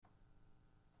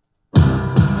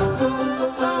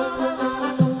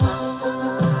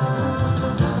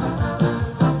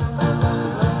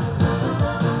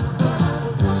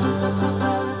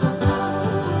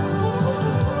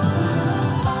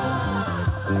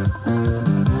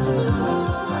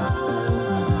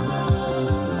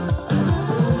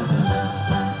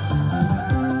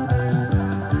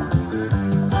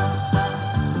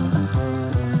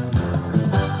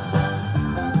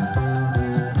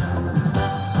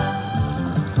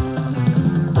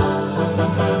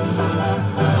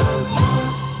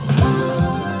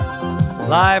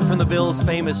Live from the Bills'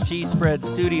 famous cheese spread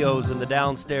studios in the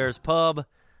downstairs pub,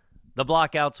 the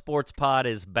Blockout Sports Pod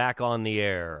is back on the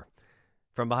air.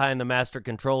 From behind the master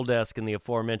control desk in the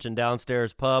aforementioned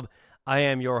downstairs pub, I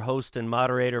am your host and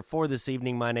moderator for this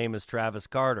evening. My name is Travis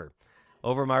Carter.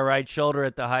 Over my right shoulder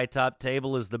at the high-top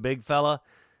table is the big fella,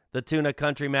 the Tuna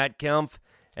Country Matt Kempf,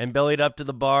 and bellied up to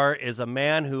the bar is a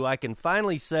man who I can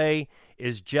finally say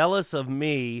is jealous of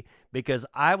me because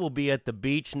I will be at the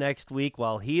beach next week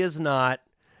while he is not.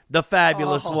 The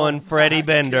fabulous one, Freddie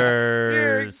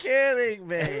Benders. You're kidding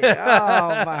me.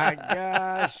 Oh, my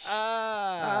gosh.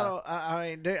 I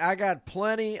mean, dude, I got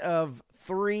plenty of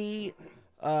 3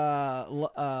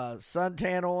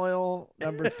 suntan oil,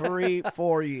 number 3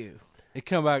 for you. You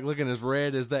come back looking as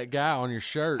red as that guy on your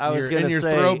shirt. I was going to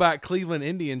say, throwback Cleveland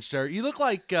Indians shirt. You look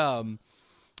like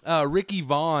Ricky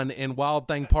Vaughn in Wild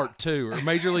Thing Part 2 or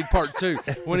Major League Part 2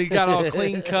 when he got all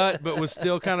clean cut but was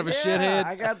still kind of a shithead.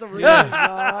 I got the readers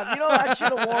on. You know, I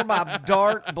should have worn my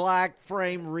dark black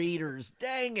frame readers.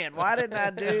 Dang it. Why didn't I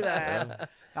do that?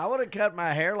 I would have cut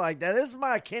my hair like that. This is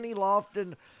my Kenny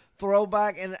Lofton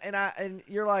throwback. And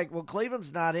you're like, well,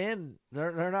 Cleveland's not in.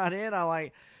 They're not in. I'm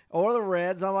like, or the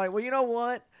Reds. I'm like, well, you know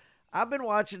what? I've been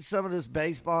watching some of this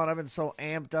baseball, and I've been so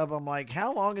amped up. I'm like,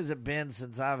 how long has it been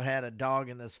since I've had a dog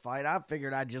in this fight? I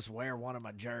figured I'd just wear one of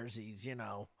my jerseys, you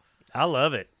know. I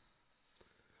love it.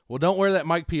 Well, don't wear that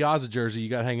Mike Piazza jersey you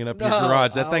got hanging up in your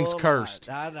garage. That thing's cursed.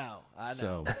 I know.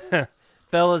 So.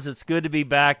 Fellas, it's good to be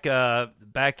back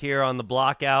here on the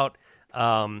Blockout.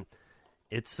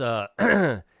 It's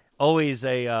always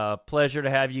a pleasure to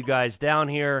have you guys down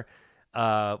here.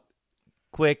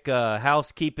 Quick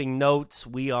housekeeping notes.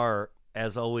 We are,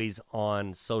 as always,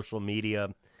 on social media.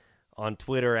 On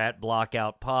Twitter at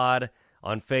Blockout Pod.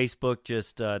 On Facebook,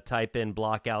 just type in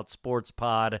Blockout Sports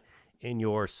Pod in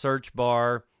your search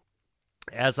bar.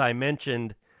 As I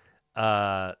mentioned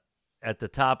at the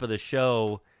top of the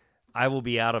show, I will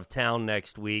be out of town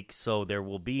next week, so there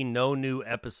will be no new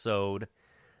episode.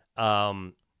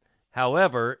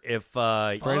 However, if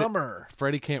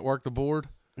Freddie can't work the board.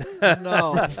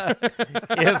 No.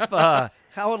 I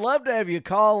would love to have you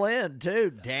call in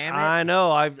too, damn it. I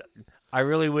know. I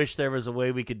really wish there was a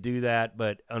way we could do that,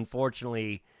 but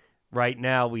unfortunately right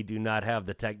now we do not have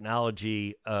the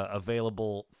technology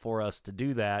available for us to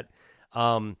do that.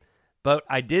 But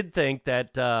I did think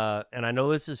that and I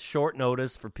know this is short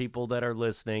notice for people that are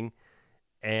listening,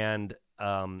 and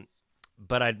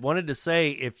but I wanted to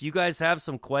say, if you guys have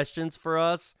some questions for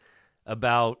us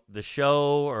about the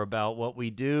show or about what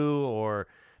we do, or,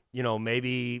 you know,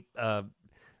 maybe a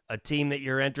team that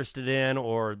you're interested in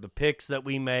or the picks that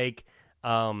we make,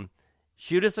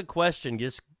 shoot us a question.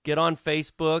 Just get on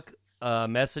Facebook,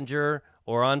 Messenger,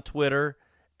 or on Twitter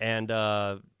and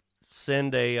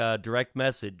send a direct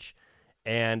message.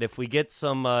 And if we get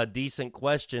some decent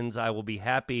questions, I will be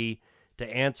happy to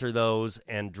answer those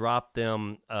and drop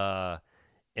them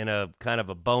in a kind of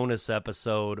a bonus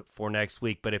episode for next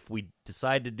week. But if we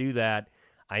decide to do that,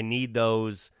 I need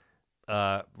those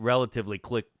relatively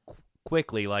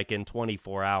quickly, like in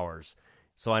 24 hours.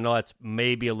 So I know that's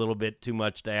maybe a little bit too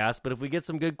much to ask, but if we get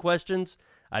some good questions,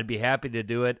 I'd be happy to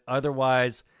do it.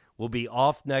 Otherwise, we'll be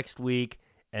off next week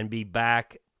and be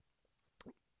back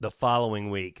the following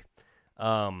week.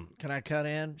 Can I cut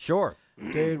in? Sure.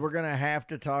 Dude, we're going to have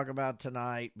to talk about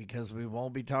tonight, because we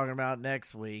won't be talking about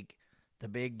next week. The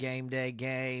big game day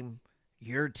game,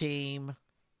 your team.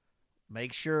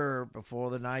 Make sure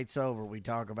before the night's over we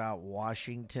talk about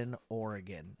Washington,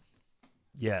 Oregon.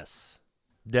 Yes,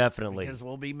 definitely. Because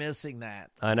we'll be missing that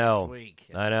next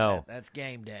week. I know. That's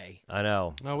game day. I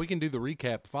know. No, we can do the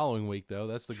recap the following week, though.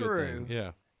 That's the good thing.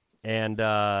 Yeah. And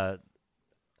I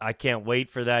can't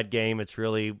wait for that game. It's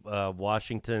really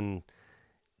Washington.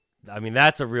 I mean,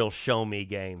 that's a real show-me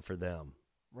game for them.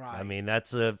 Right. I mean,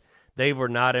 they were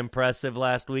not impressive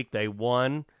last week. They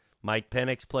won. Mike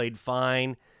Penix played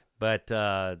fine, but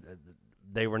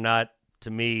they were not, to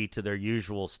me, to their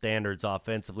usual standards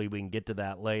offensively. We can get to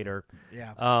that later.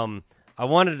 Yeah. I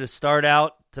wanted to start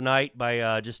out tonight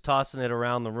by just tossing it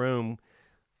around the room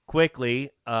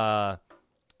quickly. How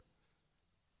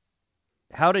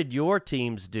did your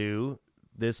teams do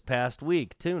this past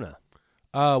week, Tuna?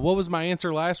 What was my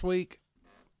answer last week?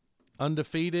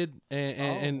 Undefeated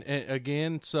and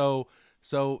again. So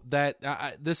So that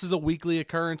this is a weekly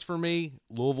occurrence for me.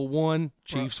 Louisville won,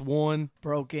 Chiefs won.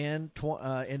 Broke in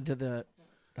into the,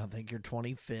 I think you're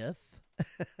 25th.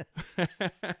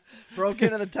 Broke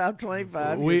into the top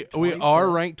 25. We are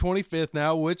ranked 25th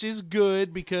now, which is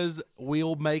good because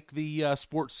we'll make the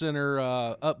Sports Center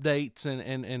updates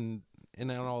and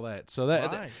all that. So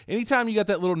that anytime you got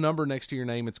that little number next to your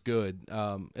name, it's good.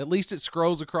 At least it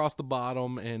scrolls across the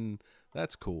bottom, and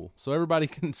that's cool. So everybody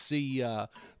can see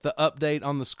the update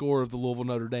on the score of the Louisville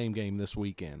Notre Dame game this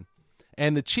weekend.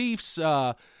 And the Chiefs,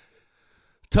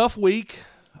 tough week,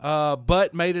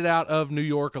 but made it out of New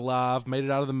York alive, made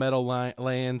it out of the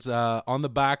Meadowlands on the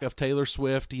back of Taylor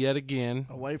Swift yet again.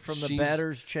 Away from the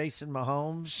betters chasing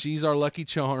Mahomes. She's our lucky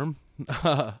charm.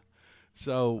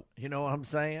 So you know what I'm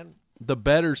saying? The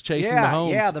betters chasing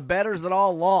Mahomes. Yeah, the betters that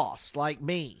all lost, like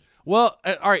me. Well,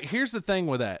 all right, here's the thing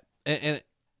with that. And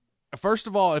first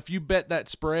of all, if you bet that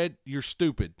spread, you're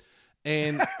stupid.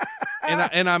 And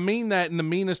I mean that in the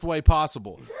meanest way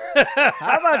possible.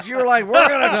 I thought you were like, we're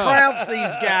going to trounce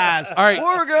these guys. All right.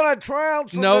 We're going to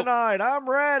trounce them tonight. I'm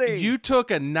ready. You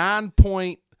took a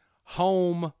 9-point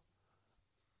home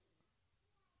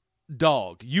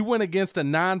dog. You went against a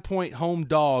 9-point home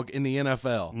dog in the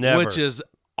NFL, Never. Which is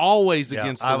always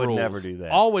against the rules. I would never do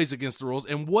that. Always against the rules.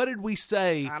 And what did we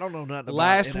say I don't know nothing about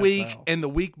last NFL. week and the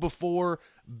week before?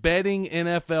 Betting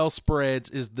NFL spreads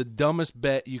is the dumbest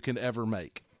bet you can ever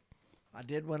make. I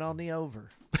did win on the over.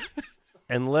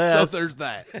 So there's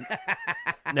that.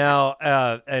 Now,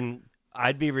 and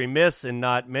I'd be remiss in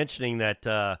not mentioning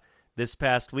that this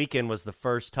past weekend was the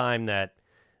first time that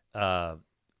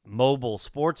mobile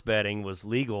sports betting was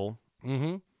legal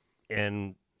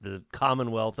in the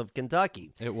Commonwealth of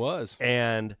Kentucky. It was.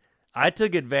 And I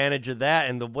took advantage of that.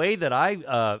 And the way that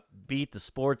I beat the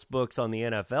sports books on the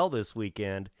NFL this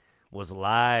weekend was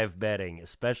live betting,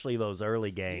 especially those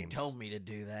early games. You told me to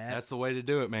do that. That's the way to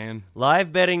do it, man.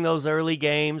 Live betting those early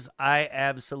games, I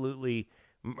absolutely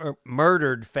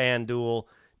murdered FanDuel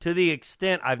to the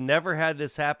extent I've never had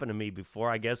this happen to me before,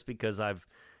 I guess because I've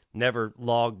never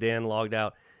logged in, logged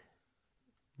out.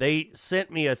 They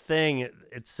sent me a thing,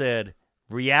 it said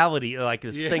reality, like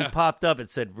this thing popped up, it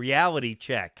said reality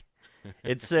check.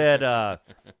 It said,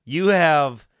 you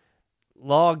have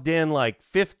logged in like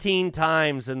 15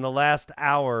 times in the last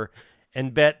hour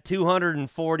and bet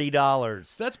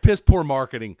 $240. That's piss poor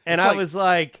marketing. And I was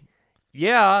like,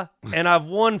 yeah, and I've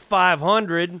won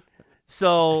 500.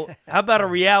 So how about a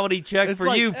reality check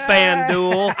for you,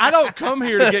 FanDuel? I don't come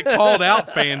here to get called out,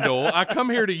 FanDuel. I come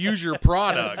here to use your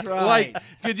product. That's right. Like,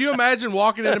 could you imagine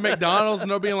walking into McDonald's and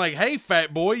they're being like, hey,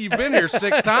 fat boy, you've been here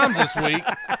 6 times this week.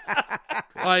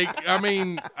 Like, I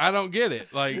mean, I don't get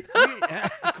it. Like,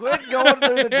 quit going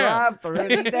through the drive-thru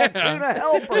and eat that tuna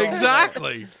helper.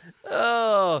 Exactly.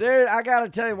 Oh, dude, I got to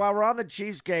tell you, while we're on the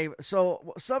Chiefs game,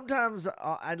 so sometimes,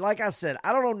 like I said,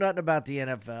 I don't know nothing about the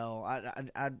NFL.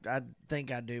 I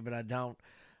think I do, but I don't,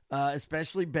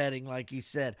 especially betting, like you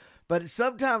said. But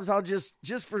sometimes I'll just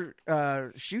for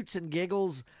shoots and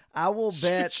giggles, I will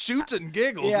bet. Shoots and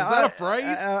giggles? Yeah, is that a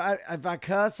phrase? If I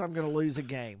cuss, I'm going to lose a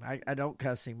game. I don't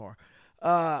cuss anymore.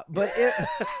 But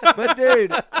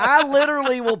dude, I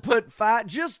literally will put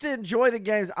just to enjoy the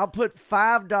games. I'll put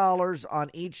 $5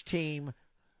 on each team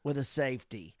with a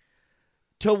safety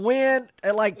to win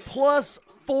at like plus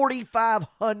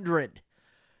 4,500.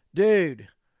 Dude,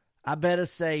 I bet a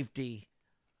safety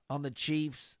on the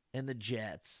Chiefs and the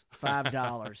Jets,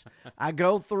 $5. I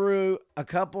go through a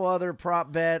couple other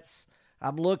prop bets.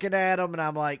 I'm looking at them and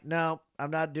I'm like, no, I'm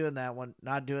not doing that one.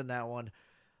 Not doing that one.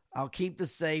 I'll keep the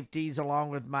safeties along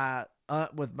with my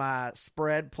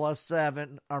spread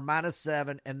 +7 or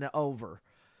 -7 and the over,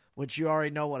 which you already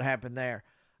know what happened there.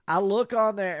 I look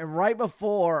on there, and right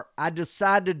before I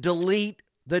decide to delete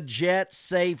the Jets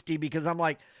safety because I'm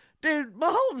like, dude,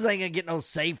 Mahomes ain't gonna get no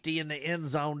safety in the end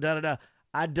zone.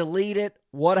 I delete it.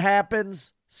 What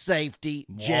happens? Safety,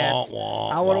 Jets.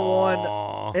 I would have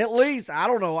won at least, I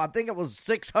don't know, I think it was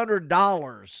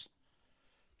 $600.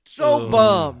 So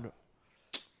bummed.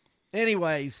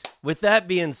 Anyways. With that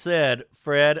being said,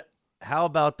 Fred, how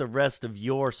about the rest of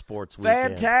your sports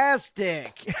weekend?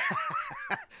 Fantastic.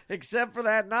 Except for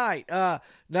that night.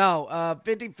 No,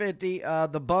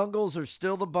 50-50. The Bungles are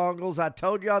still the Bungles. I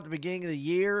told you at the beginning of the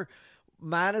year,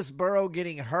 minus Burrow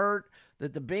getting hurt,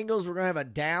 that the Bengals were going to have a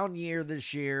down year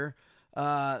this year.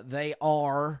 They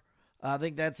are. I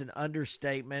think that's an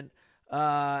understatement.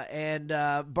 And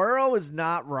Burrow is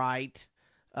not right.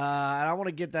 And I want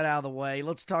to get that out of the way.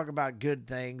 Let's talk about good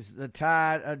things. The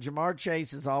Tide, Jamar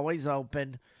Chase is always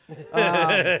open.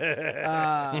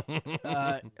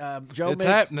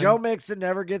 Joe Mixon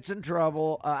never gets in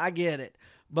trouble. I get it.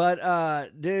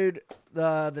 But, dude,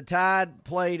 the Tide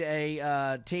played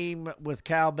a team with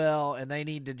cowbell, and they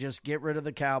need to just get rid of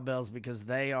the cowbells because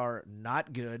they are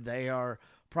not good. They are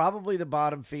probably the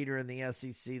bottom feeder in the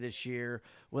SEC this year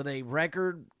with a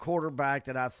record quarterback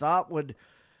that I thought would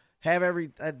have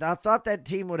I thought that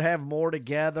team would have more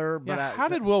together. But how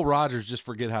did Will Rogers just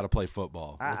forget how to play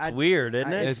football? It's weird,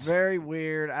 isn't it? It's very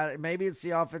weird. Maybe it's the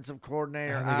offensive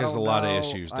coordinator. I think there's a lot of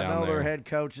issues down there. I know their head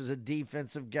coach is a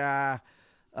defensive guy.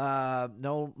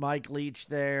 No Mike Leach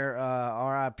there,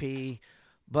 RIP.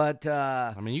 But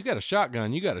I mean, you got a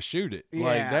shotgun, you got to shoot it. Yeah,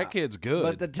 like that kid's good.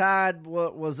 But the Tide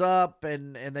was up,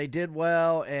 and they did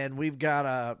well, and we've got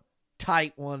a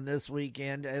tight one this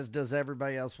weekend, as does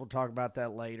everybody else. We'll talk about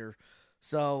that later.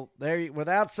 So there,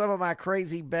 without some of my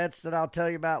crazy bets that I'll tell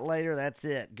you about later, that's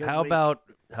it. Good week.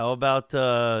 How about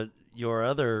your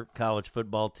other college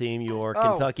football team, your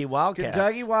Kentucky Wildcats?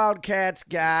 Kentucky Wildcats,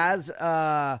 guys.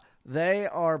 They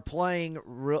are playing.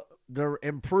 They're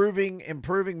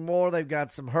improving more. They've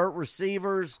got some hurt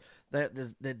receivers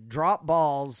that drop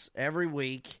balls every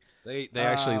week. They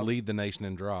actually lead the nation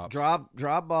in drops.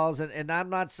 Drop balls, and I'm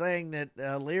not saying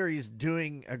that Leary's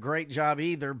doing a great job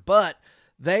either, but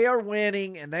they are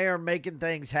winning and they are making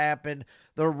things happen.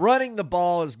 They're running the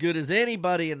ball as good as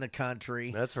anybody in the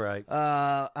country. That's right. Is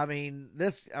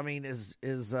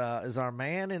our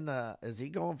man in the? Is he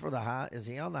going for the Is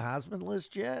he on the Heisman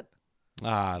list yet?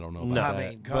 I don't know about that. I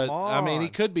mean, come on. I mean, he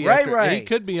could be. Ray. He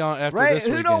could be on after Ray, this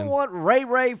who weekend. don't want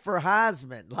Ray for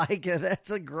Heisman? Like that's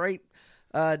a great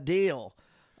deal.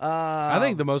 I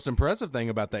think the most impressive thing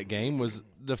about that game was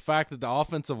the fact that the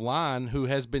offensive line, who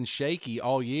has been shaky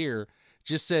all year,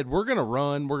 just said, we're going to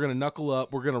run, we're going to knuckle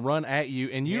up, we're going to run at you,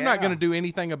 and you're not going to do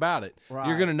anything about it. Right.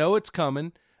 You're going to know it's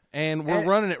coming, and we're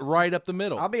running it right up the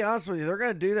middle. I'll be honest with you. They're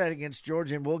going to do that against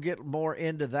Georgia, and we'll get more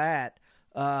into that.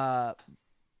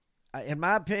 In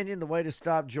my opinion, the way to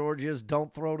stop Georgia is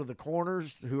don't throw to the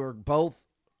corners, who are both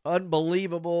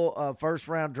unbelievable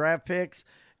first-round draft picks,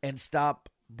 and stop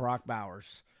Brock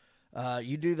Bowers.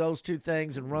 You do those two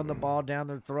things and run the ball down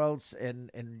their throats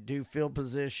and do field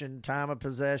position, time of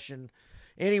possession.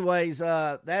 Anyways,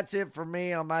 that's it for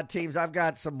me on my teams. I've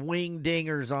got some wing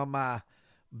dingers on my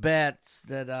bets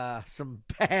that some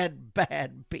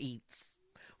bad beats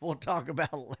we'll talk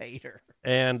about later.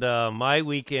 And my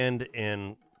weekend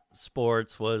in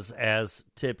sports was as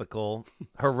typical,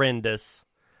 horrendous.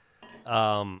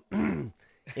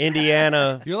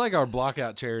 Indiana. You're like our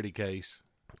Blockout charity case.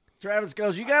 Travis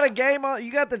goes, you got a game on?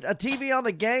 You got a TV on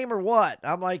the game or what?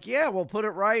 I'm like, yeah, we'll put it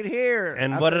right here.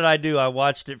 And what did I do? I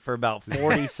watched it for about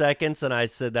 40 seconds, and I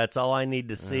said, that's all I need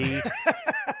to see.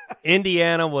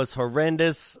 Indiana was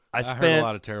horrendous. I heard a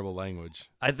lot of terrible language.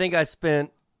 I think I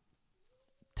spent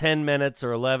 10 minutes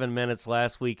or 11 minutes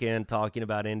last weekend talking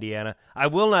about Indiana. I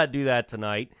will not do that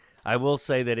tonight. I will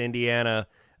say that Indiana,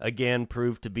 again,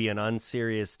 proved to be an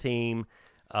unserious team.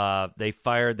 They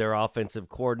fired their offensive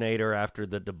coordinator after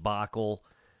the debacle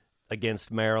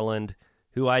against Maryland,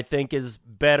 who I think is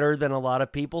better than a lot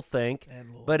of people think.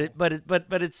 But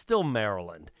it's still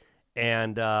Maryland.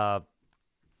 And the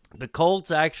Colts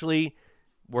actually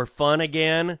were fun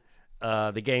again.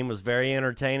 The game was very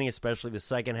entertaining, especially the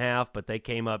second half, but they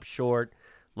came up short,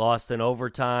 lost in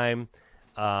overtime.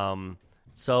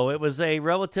 So it was a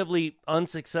relatively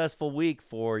unsuccessful week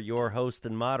for your host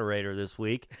and moderator this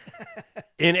week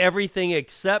in everything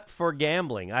except for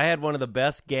gambling. I had one of the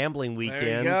best gambling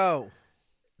weekends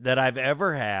that I've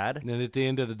ever had. And at the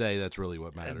end of the day, that's really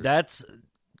what matters. That's,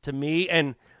 to me,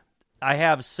 and I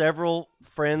have several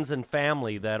friends and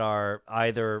family that are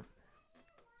either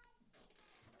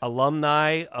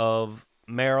alumni of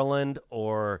Maryland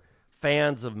or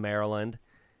fans of Maryland.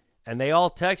 And they all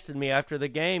texted me after the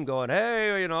game going,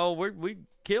 hey, we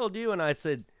killed you. And I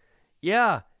said,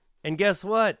 yeah, and guess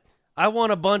what? I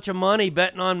won a bunch of money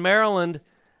betting on Maryland,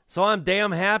 so I'm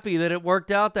damn happy that it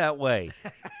worked out that way.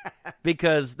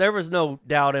 Because there was no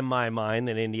doubt in my mind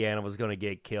that Indiana was going to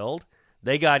get killed.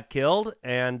 They got killed,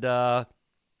 and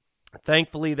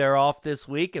thankfully they're off this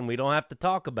week, and we don't have to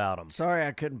talk about them. Sorry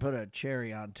I couldn't put a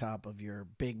cherry on top of your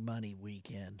big money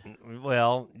weekend.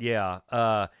 Well, yeah.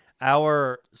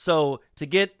 So to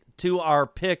get to our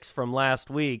picks from last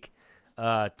week,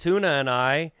 Tuna and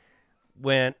I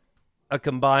went a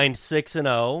combined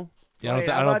 6-0. Yeah,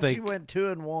 I don't think you went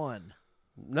 2-1.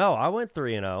 No, I went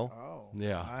 3-0. Oh,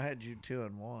 yeah. I had you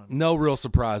 2-1. No real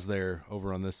surprise there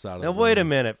over on this side of the room. Now wait a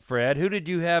minute, Fred. Who did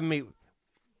you have me?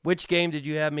 Which game did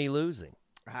you have me losing?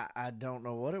 I don't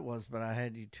know what it was, but I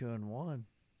had you 2-1.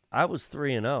 I was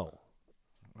 3-0.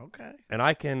 Okay. And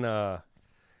I can.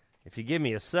 If you give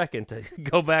me a second to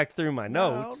go back through my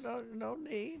notes. No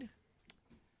need.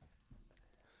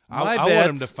 I want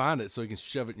him to find it so he can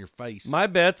shove it in your face. My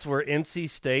bets were NC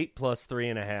State plus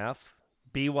 3.5,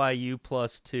 BYU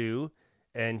plus 2,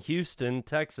 and Houston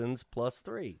Texans plus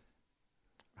 3.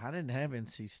 I didn't have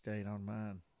NC State on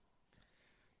mine.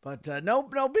 But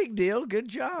no big deal. Good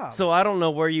job. So I don't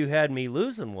know where you had me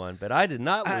losing one, but I did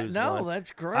not lose one. No,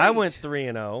 that's great. I went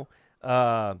 3-0.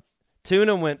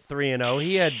 Tuna went 3-0.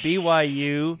 He had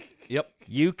BYU,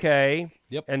 UK,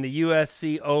 and the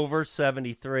USC over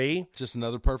 73. Just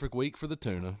another perfect week for the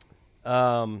Tuna.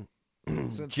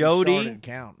 Jody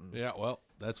counting. Yeah, well,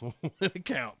 that's when it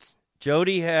counts.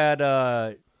 Jody had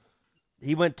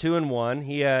he went 2-1.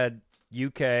 He had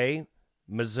UK,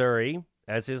 Missouri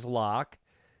as his lock.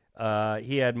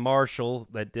 He had Marshall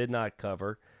that did not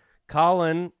cover.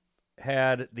 Colin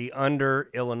had the under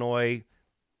Illinois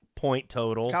point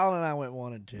total. Colin and I went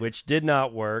 1 and 2, which did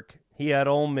not work. He had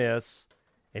Ole Miss,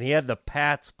 and he had the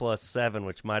Pats plus 7,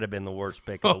 which might have been the worst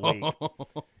pick of the week.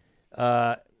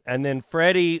 And then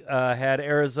Freddie had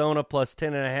Arizona plus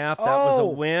 10.5. That was a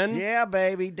win. Yeah,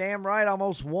 baby. Damn right.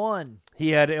 Almost won.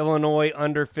 He had Illinois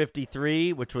under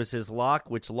 53, which was his lock,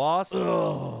 which lost.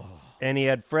 Ugh. And he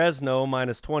had Fresno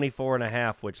minus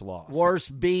 24.5, which lost.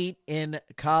 Worst beat in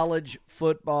college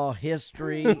football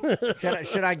history.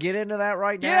 Should I get into that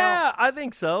right now? Yeah, I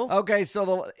think so. Okay, so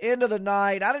the end of the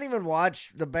night, I didn't even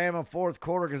watch the Bama fourth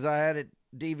quarter because I had it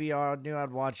DVR. I knew I'd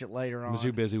watch it later on. Was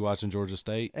you busy watching Georgia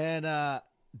State? And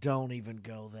don't even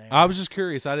go there. I was just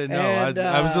curious. I didn't know. And,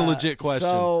 that was a legit question.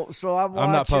 So I'm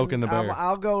watching, not poking the bear.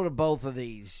 I'll go to both of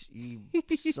these, you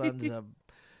sons of...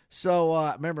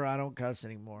 So, remember, I don't cuss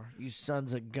anymore. You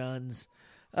sons of guns.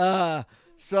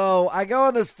 So I go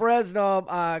in this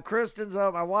Fresno. Kristen's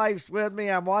up. My wife's with me.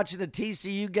 I'm watching the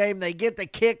TCU game. They get the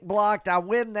kick blocked. I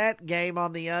win that game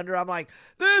on the under. I'm like,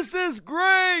 this is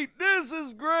great. This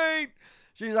is great.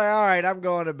 She's like, all right, I'm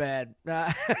going to bed.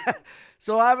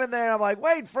 So I'm in there. And I'm like,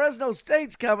 wait, Fresno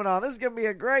State's coming on. This is going to be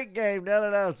a great game.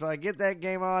 So I get that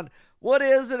game on. What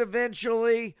is it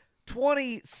eventually?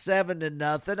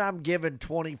 27-0. I'm giving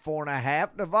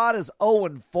 24.5. Nevada's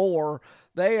 0-4.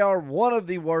 They are one of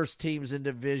the worst teams in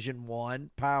Division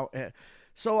I.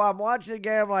 So I'm watching the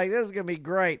game. I'm like, this is going to be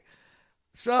great.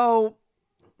 So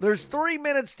there's 3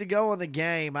 minutes to go in the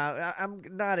game. I'm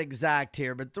not exact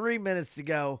here, but 3 minutes to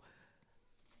go.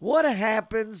 What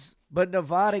happens? But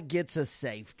Nevada gets a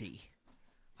safety.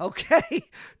 Okay,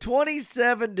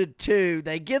 27-2.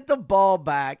 They get the ball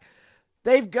back.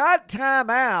 They've got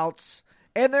timeouts,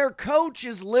 and their coach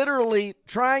is literally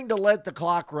trying to let the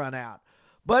clock run out.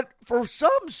 But for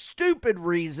some stupid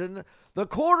reason, the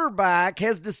quarterback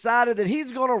has decided that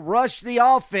he's going to rush the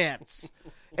offense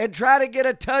and try to get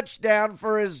a touchdown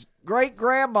for his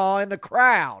great-grandma in the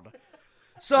crowd.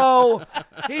 So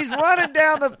he's running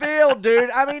down the field,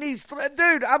 dude. I mean,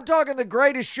 I'm talking the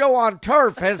greatest show on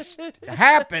turf has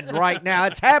happened right now.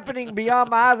 It's happening beyond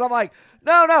my eyes. I'm like,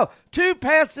 no. 2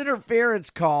 pass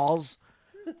interference calls.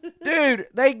 Dude,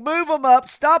 they move them up,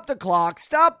 stop the clock,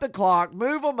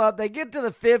 move them up. They get to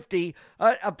the 50,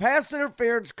 a pass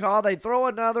interference call. They throw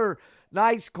another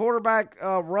nice quarterback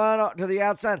run to the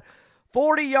outside.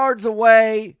 40 yards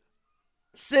away,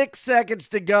 6 seconds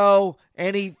to go,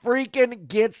 and he freaking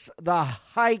gets the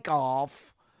hike off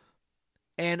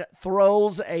and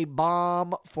throws a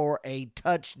bomb for a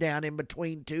touchdown in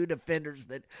between 2 defenders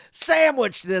that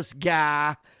sandwiched this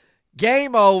guy.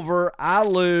 Game over. I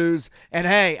lose. And,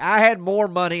 hey, I had more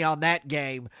money on that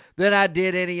game than I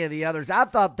did any of the others. I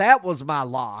thought that was my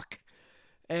lock.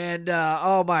 And,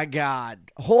 oh, my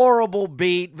God, horrible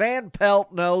beat. Van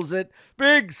Pelt knows it.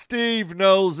 Big Steve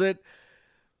knows it.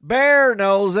 Bear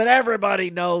knows it. Everybody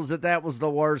knows that was the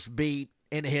worst beat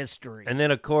in history. And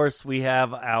then, of course, we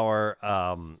have our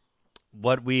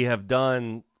what we have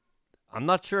done. I'm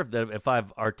not sure if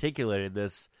I've articulated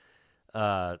this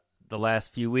the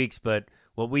last few weeks, but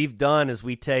what we've done is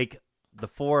we take the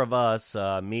 4 of us,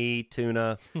 me,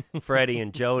 Tuna, Freddie,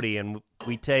 and Jody, and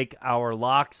we take our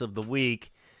locks of the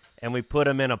week and we put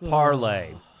them in a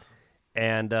parlay.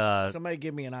 And somebody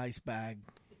give me an ice bag.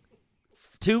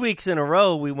 2 weeks in a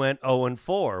row, we went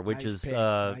 0-4, which nice is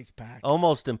nice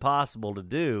almost impossible to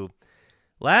do.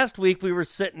 Last week, we were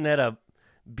sitting at a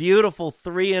beautiful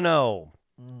 3-0.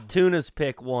 Tuna's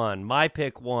pick 1, my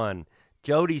pick 1,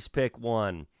 Jody's pick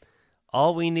 1.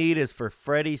 All we need is for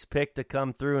Freddie's pick to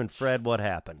come through. And Fred, what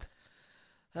happened?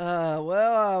 Well,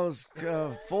 I was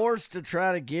forced to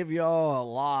try to give y'all a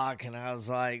lock, and I was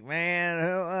like, man,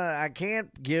 I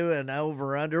can't give an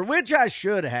over-under, which I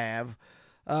should have.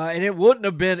 And it wouldn't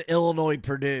have been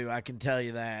Illinois-Purdue, I can tell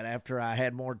you that, after I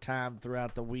had more time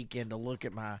throughout the weekend to look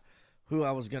at who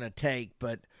I was going to take.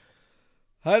 But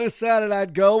I decided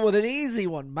I'd go with an easy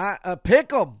one,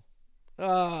 pick 'em.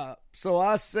 So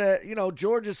I said,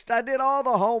 Georgia State. I did all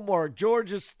the homework.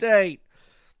 Georgia State.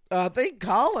 I think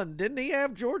Colin, didn't he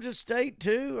have Georgia State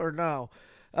too, or no?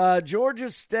 Georgia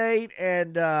State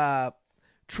and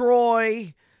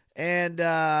Troy, and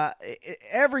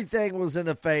everything was in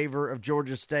the favor of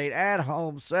Georgia State at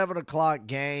home, 7:00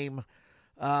 game.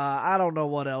 I don't know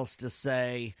what else to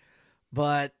say,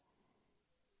 but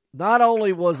not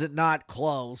only was it not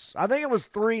close, I think it was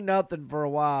 3-0 for a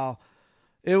while.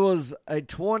 It was a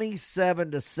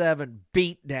 27-7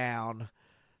 beatdown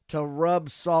to rub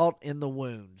salt in the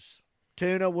wounds.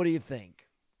 Tuna, what do you think?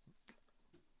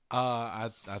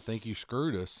 I think you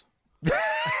screwed us.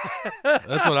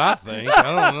 That's what I think. I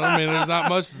don't know. I mean, there's not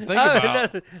much to think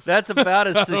about. That's about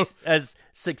as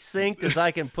succinct as I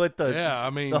can put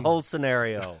the whole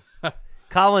scenario.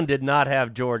 Colin did not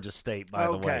have Georgia State, by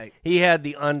the way. He had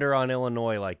the under on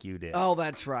Illinois like you did. Oh,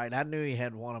 that's right. I knew he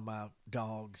had one of my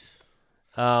dogs.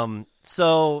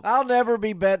 So I'll never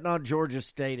be betting on Georgia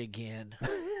State again.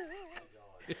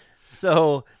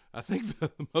 So I think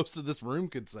most of this room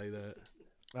could say that.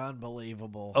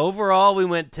 Unbelievable. Overall, we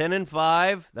went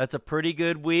 10-5. That's a pretty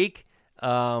good week.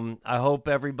 I hope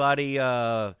everybody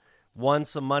won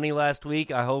some money last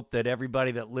week. I hope that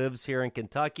everybody that lives here in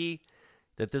Kentucky,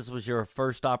 that this was your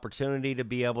first opportunity to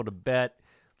be able to bet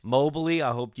mobily.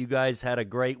 I hope you guys had a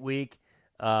great week.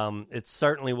 It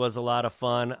certainly was a lot of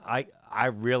fun. I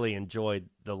really enjoyed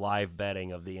the live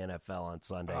betting of the NFL on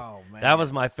Sunday. Oh, man. That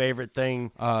was my favorite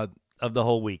thing of the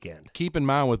whole weekend. Keep in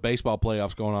mind with baseball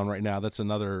playoffs going on right now, that's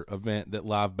another event that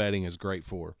live betting is great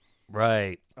for.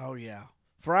 Right. Oh, yeah.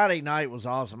 Friday night was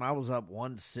awesome. I was up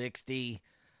 160,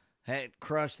 had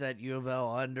crushed that U of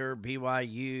L under,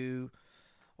 BYU,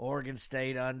 Oregon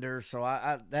State under. So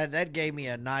that gave me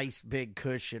a nice big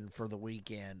cushion for the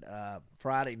weekend.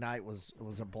 Friday night was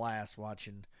a blast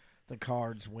watching the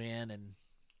Cards win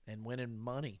and winning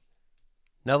money.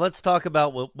 Now let's talk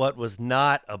about what was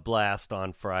not a blast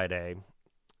on Friday,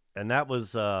 and that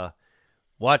was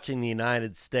watching the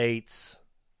United States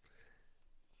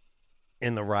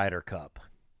in the Ryder Cup.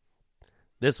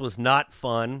 This was not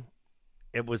fun.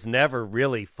 It was never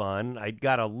really fun. I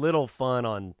got a little fun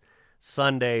on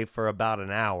Sunday for about an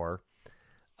hour.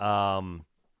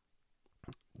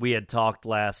 We had talked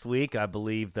last week. I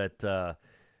believe that the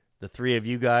three of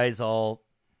you guys all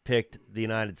picked the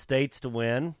United States to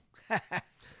win.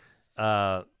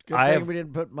 Good thing we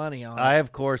didn't put money on it. I,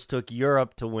 of course, took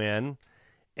Europe to win,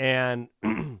 and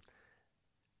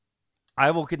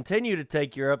I will continue to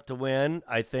take Europe to win,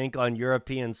 I think, on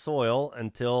European soil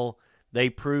until they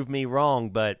prove me wrong.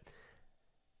 But,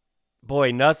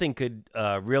 boy, nothing could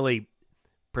really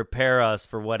prepare us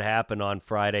for what happened on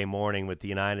Friday morning with the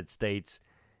United States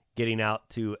getting out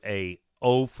to a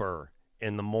offer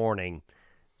in the morning.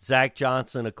 Zach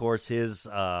Johnson, of course, his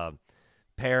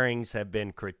pairings have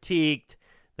been critiqued.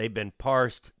 They've been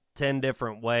parsed 10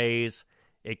 different ways.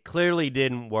 It clearly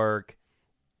didn't work.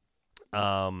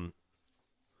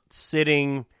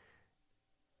 Sitting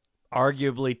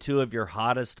arguably two of your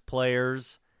hottest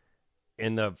players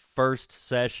in the first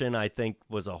session, I think,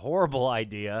 was a horrible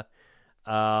idea.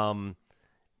 Now,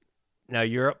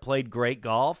 Europe played great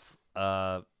golf,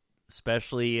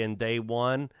 especially in day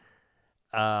one.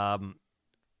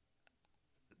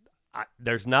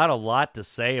 There's not a lot to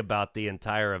say about the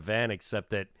entire event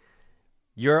except that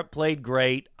Europe played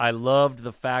great. I loved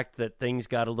the fact that things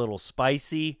got a little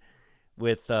spicy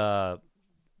with Rory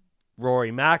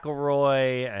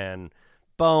McIlroy and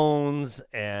Bones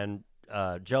and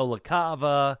Joe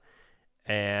LaCava,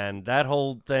 and that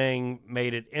whole thing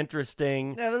made it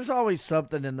interesting. Yeah, there's always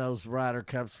something in those Ryder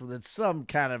Cups where that some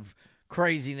kind of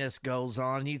craziness goes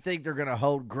on. You think they're going to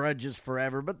hold grudges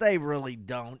forever, but they really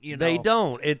don't. They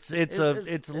don't. It's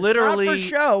literally not for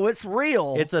show. It's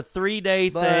real. It's a 3-day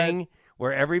thing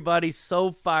where everybody's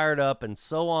so fired up and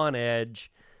so on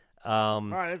edge.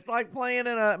 Right, it's like playing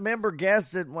in a member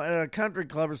guest at a country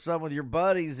club or something with your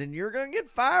buddies, and you're going to get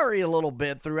fiery a little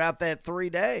bit throughout that 3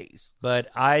 days. But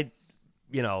I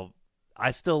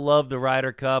still love the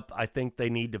Ryder Cup. I think they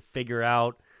need to figure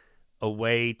out a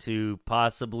way to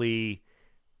possibly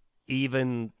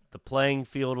even the playing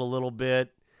field a little bit,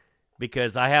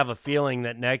 because I have a feeling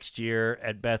that next year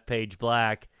at Bethpage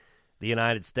Black, the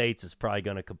United States is probably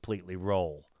going to completely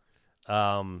roll.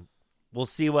 We'll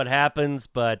see what happens,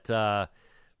 but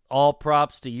all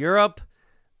props to Europe.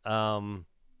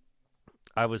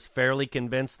 I was fairly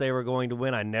convinced they were going to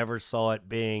win. I never saw it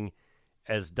being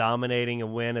as dominating a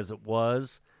win as it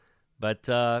was. But,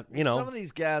 some of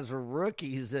these guys are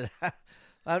rookies that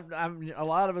a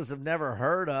lot of us have never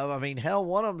heard of. I mean, hell,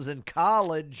 one of them's in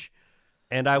college.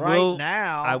 And I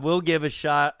will give a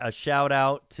shout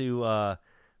out to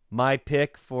my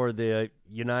pick for the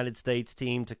United States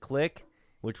team to click,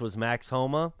 which was Max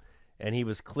Homa, and he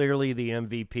was clearly the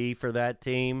MVP for that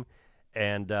team.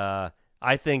 And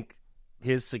I think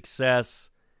his success,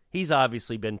 he's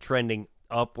obviously been trending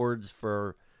upwards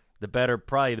for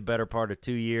probably the better part of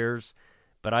 2 years.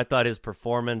 But I thought his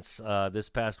performance this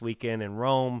past weekend in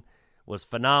Rome was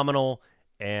phenomenal.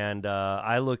 And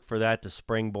I look for that to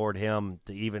springboard him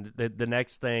to even the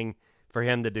next thing for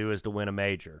him to do is to win a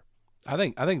major. I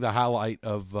think the highlight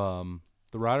of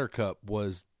the Ryder Cup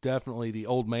was definitely the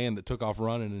old man that took off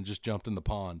running and just jumped in the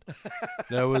pond.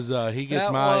 That was he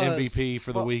gets my MVP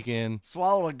for the weekend.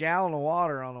 Swallowed a gallon of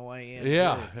water on the way in.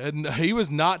 Yeah, and he was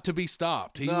not to be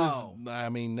stopped.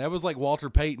 That was like Walter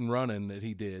Payton running that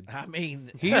he did. I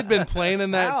mean, he had been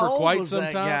planning that for quite some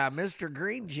time. Guy, Mr.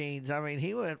 Green Jeans. I mean,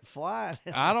 he went flying.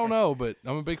 I don't know, but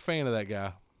I'm a big fan of that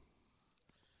guy.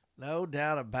 No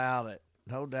doubt about it.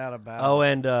 No doubt about it. Oh,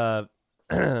 and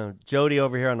Jody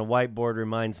over here on the whiteboard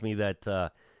reminds me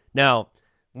that now,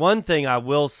 one thing I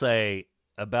will say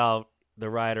about the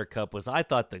Ryder Cup was I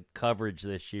thought the coverage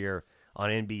this year on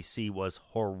NBC was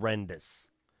horrendous.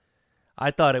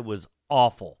 I thought it was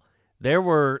awful. There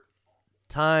were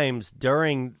times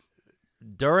during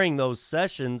those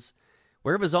sessions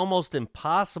where it was almost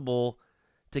impossible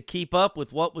to keep up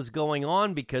with what was going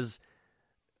on because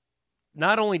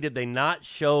not only did they not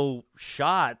show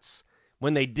shots,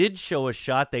 when they did show a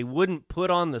shot, they wouldn't put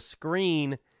on the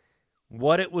screen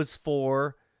what it was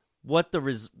for, what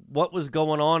was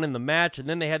going on in the match, and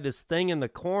then they had this thing in the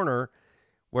corner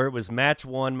where it was match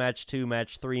 1, match 2,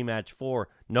 match 3, match 4.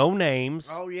 No names.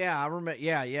 Oh, yeah, I remember.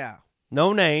 Yeah.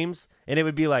 No names, and it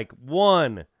would be like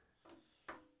 1,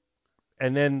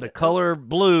 and then the color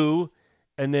blue,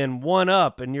 and then 1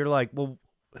 up, and you're like, well,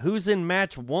 who's in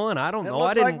match 1? I don't know.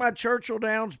 It looked like my Churchill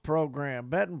Downs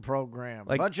betting program.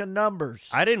 A bunch of numbers.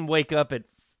 I didn't wake up at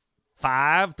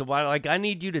 5 to watch. I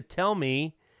need you to tell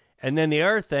me. And then the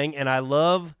other thing, and I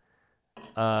love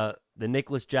the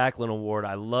Nicholas Jacklin Award.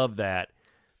 I love that.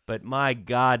 But my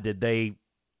God, did they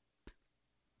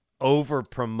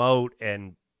over-promote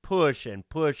and push and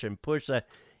push and push that.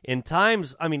 In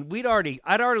times, I mean,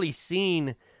 I'd already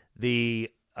seen the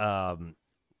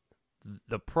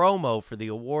promo for the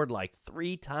award like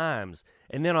 3 times.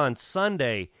 And then on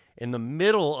Sunday, in the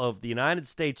middle of the United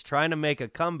States trying to make a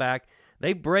comeback,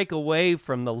 they break away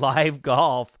from the live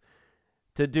golf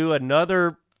to do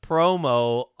another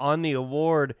promo on the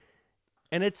award.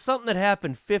 And it's something that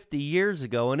happened 50 years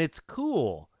ago, and it's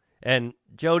cool. And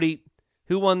Jody,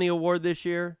 who won the award this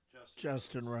year?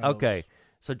 Justin Rose. Okay,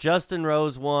 so Justin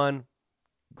Rose won.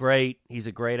 Great. He's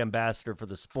a great ambassador for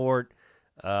the sport.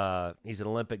 He's an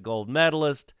Olympic gold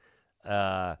medalist.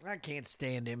 I can't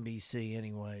stand NBC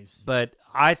anyways. But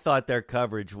I thought their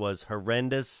coverage was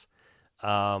horrendous.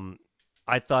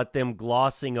 I thought them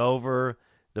glossing over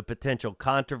the potential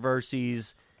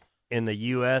controversies in the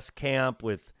U.S. camp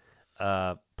with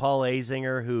Paul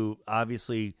Azinger, who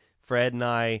obviously Fred and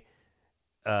I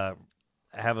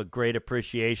have a great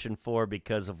appreciation for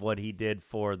because of what he did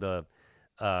for the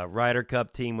Ryder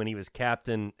Cup team when he was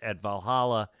captain at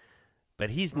Valhalla. But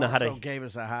he's not also gave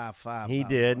us a high five. He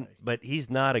did, but he's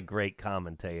not a great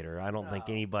commentator. I don't think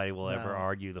anybody will ever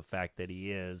argue the fact that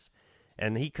he is.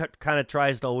 And he kind of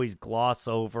tries to always gloss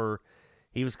over.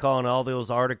 He was calling all those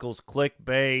articles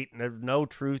clickbait, and there's no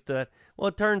truth to that. Well,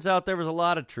 it turns out there was a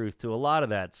lot of truth to a lot of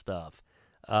that stuff.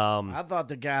 I thought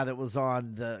the guy that was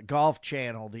on the Golf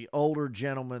Channel, the older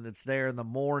gentleman that's there in the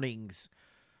mornings,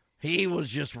 he was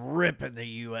just ripping the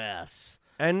U.S.,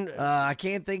 and I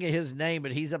can't think of his name,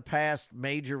 but he's a past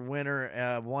major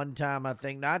winner one time, I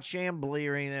think. Not Chambly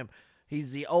or anything. He's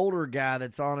the older guy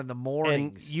that's on in the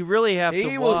mornings. And you really have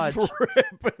to watch. He was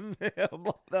ripping them,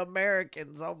 the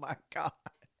Americans. Oh, my God.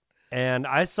 And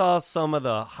I saw some of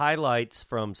the highlights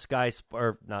from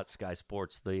not Sky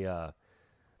Sports, the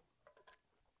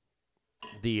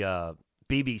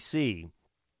BBC.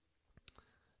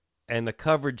 And the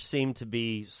coverage seemed to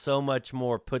be so much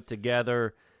more put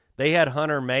together. They had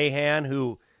Hunter Mahan,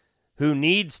 who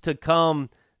needs to come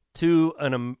to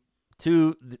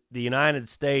the United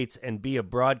States and be a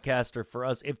broadcaster for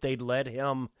us if they'd let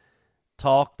him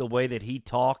talk the way that he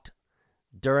talked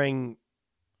during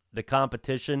the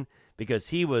competition, because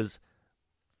he was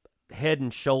head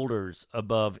and shoulders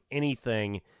above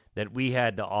anything that we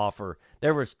had to offer.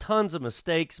 There was tons of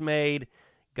mistakes made.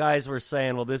 Guys were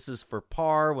saying, well, this is for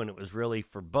par when it was really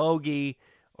for bogey,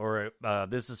 or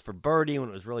this is for birdie when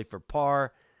it was really for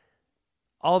par.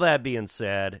 All that being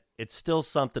said, it's still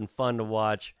something fun to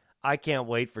watch. I can't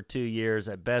wait for 2 years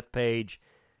at Bethpage.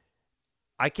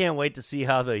 I can't wait to see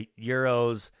how the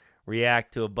Euros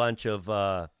react to a bunch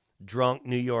of drunk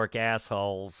New York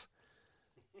assholes.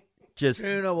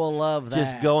 Tuna will love that.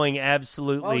 Just going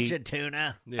absolutely Won't you,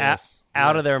 Tuna?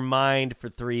 out of their mind for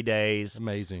 3 days.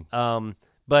 Amazing.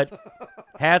 But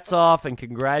hats off and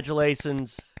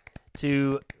congratulations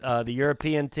to the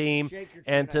European team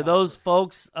and to those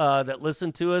folks that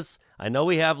listen to us. I know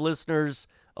we have listeners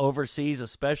overseas,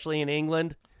 especially in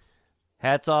England.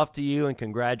 Hats off to you and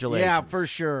congratulations. Yeah, for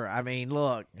sure. I mean,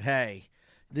 look, hey,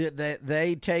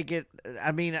 they take it.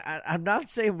 I mean, I'm not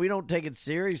saying we don't take it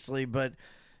seriously, but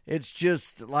it's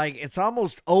just like it's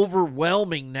almost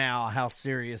overwhelming now how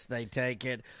serious they take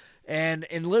it. And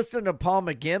in listening to Paul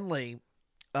McGinley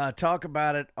talk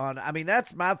about it I mean,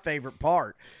 that's my favorite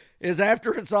part is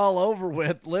after it's all over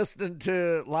with, listening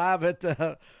to live at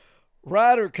the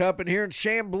Ryder Cup and hearing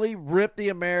Chambly rip the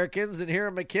Americans and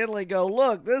hearing McKinley go,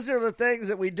 look, these are the things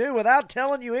that we do without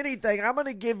telling you anything. I'm going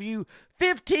to give you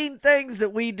 15 things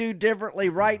that we do differently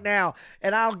right now,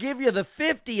 and I'll give you the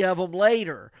 50 of them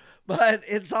later. But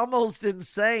it's almost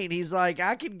insane. He's like,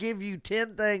 I can give you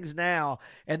 10 things now,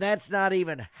 and that's not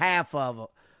even half of them.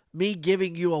 Me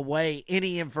giving you away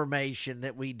any information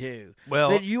that we do,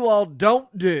 that you all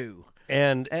don't do.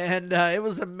 And it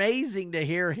was amazing to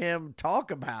hear him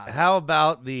talk about it. How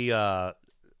about the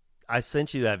I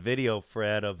sent you that video,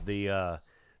 Fred, of the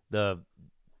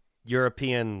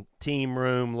European team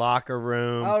room, locker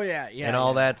room. Oh, yeah. And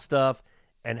all that stuff.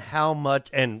 And how much,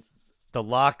 and the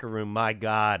locker room, my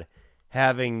God,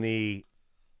 having the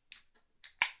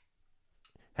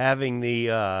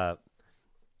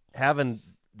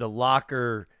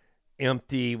locker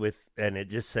empty with, and it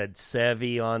just said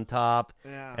Sevy on top.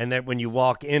 Yeah. And then when you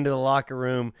walk into the locker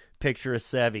room, picture of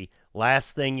Sevy.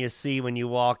 Last thing you see when you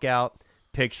walk out,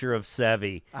 picture of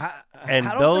Sevy. I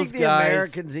don't those think the guys,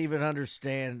 Americans even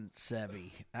understand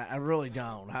Sevy. I really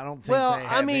don't. I don't think they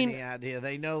have any idea.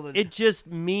 They know that it just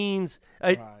means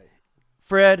right.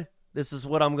 Fred, this is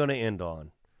what I'm going to end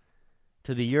on.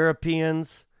 To the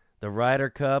Europeans, the Ryder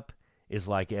Cup is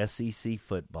like SEC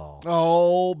football.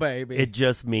 Oh, baby. It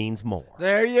just means more.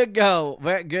 There you go.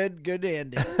 Very good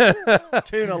ending.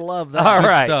 Tuna love that. All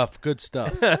right. Good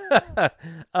stuff.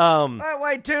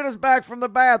 Wait, Tuna's back from the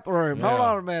bathroom. Yeah. Hold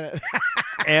on a minute.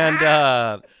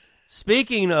 And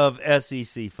speaking of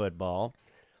SEC football,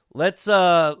 let's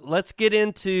get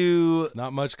into. It's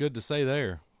not much good to say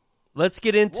there. Let's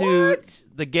get into What?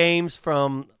 the games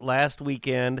from last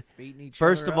weekend. Beating each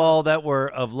First other of all, that were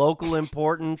of local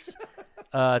importance,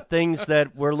 things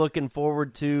that we're looking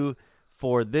forward to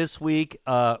for this week.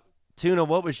 Tuna,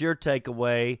 what was your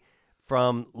takeaway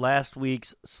from last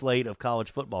week's slate of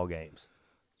college football games?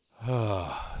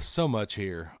 So much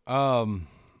here.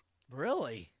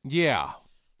 Really? Yeah.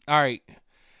 All right.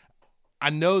 I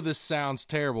know this sounds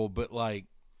terrible, but like,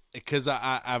 because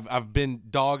I've been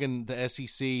dogging the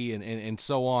SEC and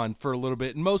so on for a little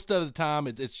bit, and most of the time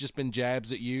it's just been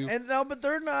jabs at you. And no, but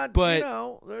they're not. But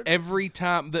they're, every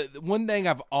time, the one thing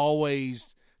I've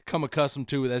always come accustomed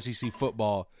to with SEC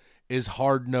football is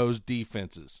hard-nosed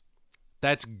defenses.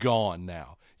 That's gone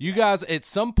now. You guys, at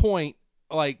some point,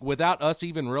 like without us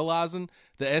even realizing,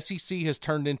 the SEC has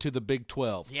turned into the Big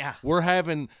 12. Yeah. We're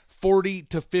having 40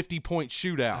 to 50-point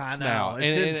shootouts I know. now.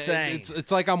 It's insane.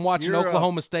 It's like I'm watching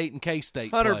Oklahoma State and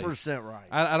K-State play. 100% right.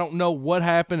 I don't know what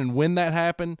happened and when that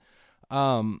happened.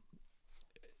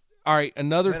 All right,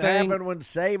 another thing. Happened when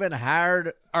Saban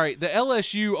hired. All right, the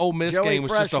LSU Ole Miss Joey game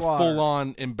was just a Freshwater.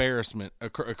 full-on embarrassment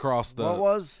across the. What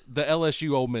was? The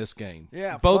LSU Ole Miss game?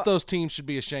 Yeah, both those teams should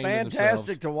be ashamed of themselves.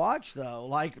 Fantastic to watch, though.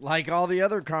 Like all the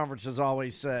other conferences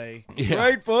always say, Yeah.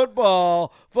 great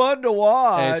football, fun to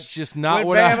watch. It's just not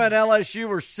when what Bama and LSU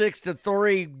were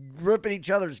 6-3, ripping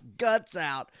each other's guts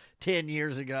out 10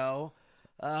 years ago.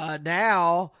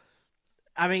 Now,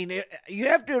 I mean, you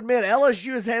have to admit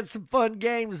LSU has had some fun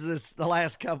games the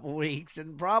last couple weeks,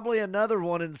 and probably another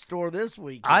one in store this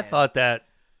weekend. I thought that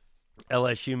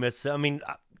LSU missed. I mean,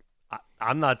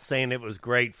 I'm not saying it was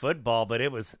great football, but it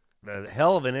was a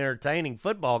hell of an entertaining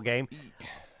football game.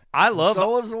 I love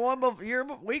So was the one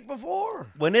week before.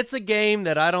 when it's a game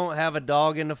that I don't have a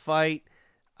dog in the fight.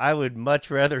 I would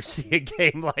much rather see a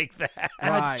game like that.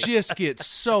 I just get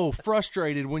so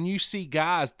frustrated when you see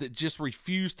guys that just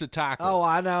refuse to tackle. Oh,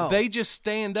 I know. They just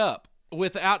stand up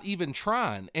without even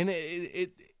trying, and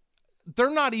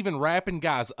they're not even wrapping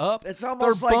guys up. It's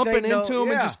almost they're like bumping they know, into them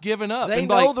and yeah. just giving up. They and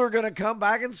know like, they're going to come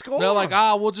back and score. they're like,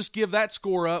 we'll just give that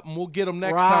score up and we'll get them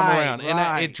next time around.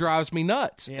 And it drives me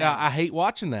nuts. Yeah. I hate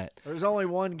watching that. There's only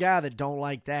one guy that don't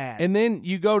like that. And then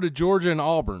you go to Georgia and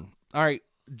Auburn. All right,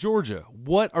 Georgia,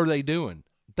 what are they doing?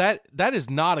 That is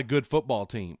not a good football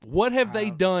team. What have they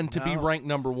done to be ranked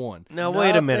number one? No,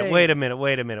 wait a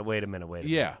minute.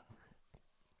 Yeah.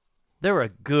 They're a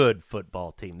good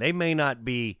football team. They may not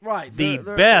be the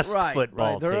they're best team.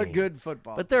 football They're a good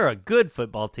football but they're a good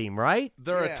football team, right?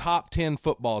 They're a top 10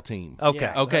 football team. Okay.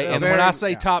 Yeah, Okay, and when I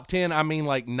say top 10, I mean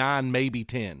like 9, maybe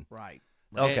 10. Right.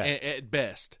 Okay. At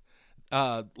best.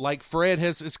 Like Fred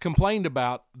has complained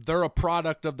about, they're a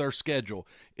product of their schedule.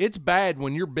 It's bad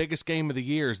when your biggest game of the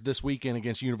year is this weekend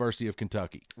against University of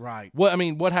Kentucky. Right.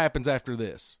 What happens after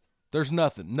this? There's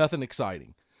nothing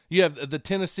exciting. You have the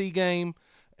Tennessee game,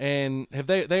 and have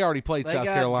they already played South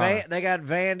Carolina? They got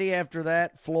Vandy after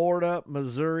that, Florida,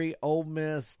 Missouri, Ole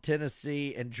Miss,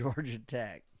 Tennessee, and Georgia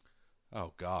Tech.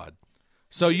 Oh God.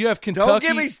 So you have Kentucky. Don't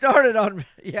get me started on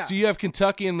So you have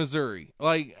Kentucky and Missouri.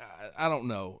 Like, I don't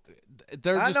know.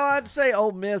 I'd say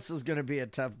Ole Miss is going to be a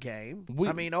tough game.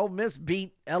 Ole Miss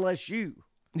beat LSU.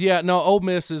 Yeah, no, Ole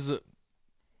Miss is.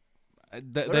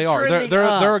 They are.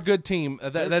 They're a good team.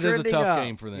 That is a tough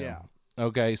game for them. Yeah.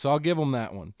 Okay, so I'll give them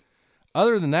that one.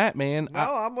 Other than that, man,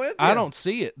 I'm with you. I don't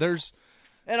see it.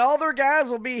 And all their guys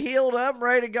will be healed up and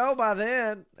ready to go by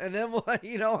then. And then,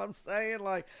 you know what I'm saying?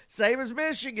 Like, same as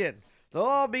Michigan. They'll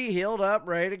all be healed up,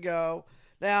 ready to go.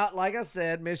 Now, like I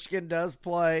said, Michigan does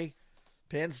play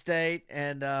Penn State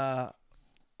and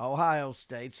Ohio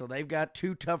State, so they've got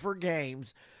two tougher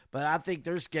games. But I think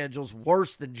their schedule's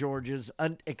worse than Georgia's,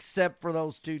 except for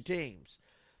those two teams.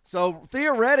 So,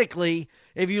 theoretically,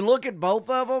 if you look at both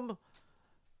of them,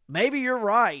 maybe you're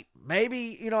right.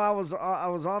 Maybe, I was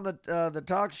on the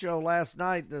talk show last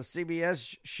night, the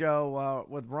CBS show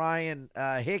with Ryan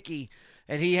Hickey,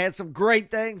 and he had some great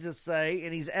things to say,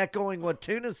 and he's echoing what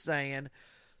Tuna's saying.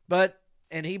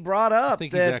 And he brought up I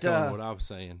think he's echoing what I was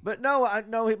saying. But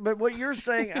but what you're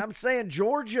saying, I'm saying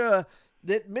Georgia,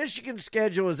 that Michigan's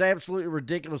schedule is absolutely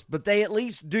ridiculous, but they at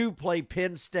least do play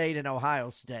Penn State and Ohio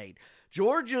State.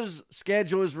 Georgia's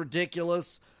schedule is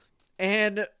ridiculous,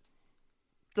 and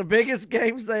the biggest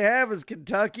games they have is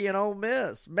Kentucky and Ole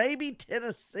Miss. Maybe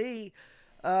Tennessee.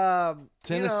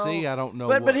 Tennessee, I don't know.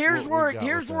 But here's where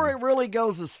it really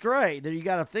goes astray. That you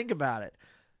got to think about it.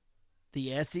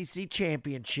 The SEC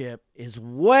championship is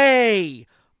way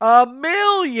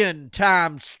 1,000,000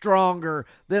 times stronger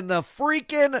than the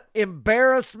freaking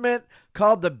embarrassment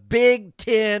called the Big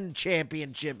Ten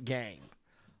championship game.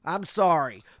 I'm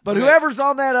sorry, but whoever's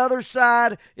on that other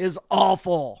side is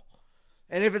awful.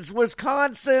 And if it's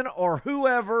Wisconsin or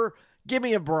whoever, give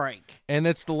me a break. And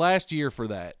it's the last year for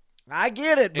that. I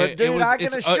get it, but I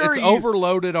can assure you. It's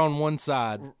overloaded on one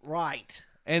side. Right.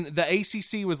 And the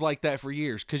ACC was like that for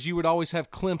years because you would always have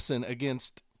Clemson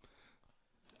against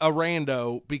a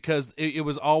rando because it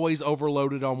was always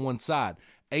overloaded on one side.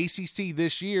 ACC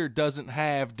this year doesn't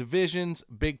have divisions.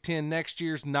 Big Ten next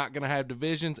year's not going to have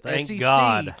divisions. Thank SEC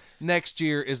God. next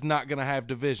year is not going to have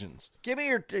divisions. Give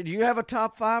me do you have a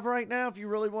top 5 right now if you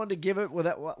really wanted to give it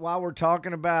while we're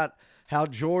talking about how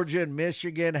Georgia and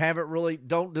Michigan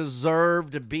don't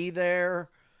deserve to be there?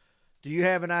 Do you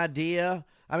have an idea?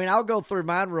 I mean, I'll go through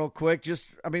mine real quick. We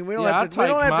don't have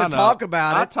to talk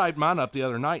about it. I typed mine up the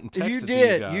other night and texted you to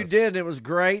did. you guys. You did, and it was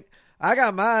great. I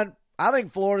got mine. I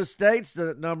think Florida State's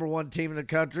the number one team in the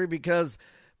country because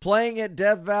playing at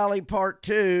Death Valley Part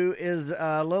 2 is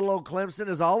little old Clemson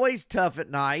is always tough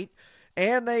at night,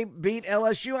 and they beat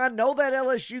LSU. I know that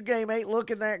LSU game ain't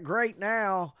looking that great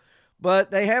now,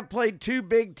 but they have played two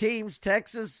big teams.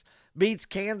 Texas beats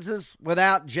Kansas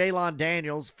without Jaylon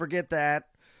Daniels. Forget that.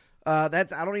 I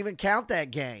don't even count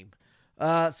that game.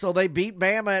 So they beat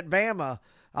Bama at Bama.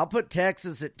 I'll put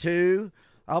Texas at 2.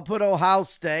 I'll put Ohio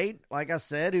State, like I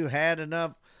said, who had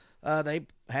enough. They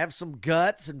have some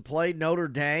guts and played Notre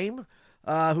Dame,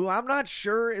 who I'm not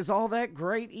sure is all that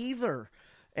great either.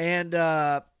 And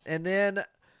then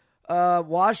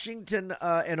Washington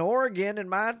and Oregon, in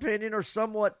my opinion, are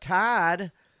somewhat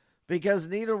tied because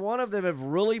neither one of them have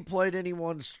really played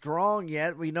anyone strong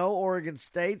yet. We know Oregon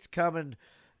State's coming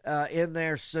in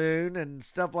there soon and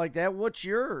stuff like that. What's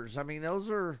yours? I mean, those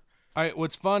are. All right,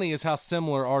 what's funny is how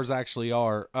similar ours actually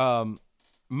are.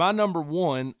 My number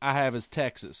 1 I have is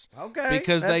Texas. Okay,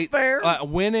 because that's fair.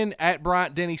 Winning at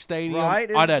Bryant-Denny Stadium Right,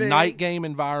 on a big. night game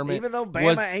environment. Even though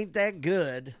Bama ain't that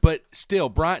good. But still,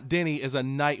 Bryant-Denny is a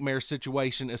nightmare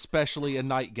situation, especially a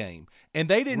night game. And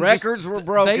they didn't Records were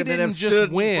broken. They didn't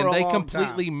just win. They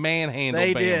completely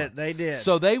manhandled Bama. They did.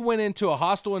 So they went into a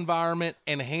hostile environment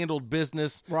and handled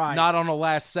business, right. Not on a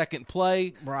last-second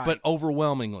play, right. but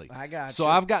overwhelmingly. I got so you.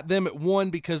 I've got them at 1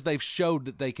 because they've showed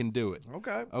that they can do it.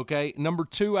 Okay. Number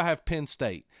 2, I have Penn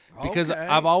State because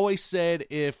I've always said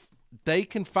if they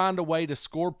can find a way to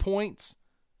score points,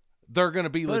 they're going to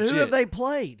be But legit. who have they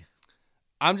played?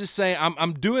 I'm just saying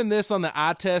I'm doing this on the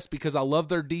eye test because I love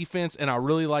their defense and I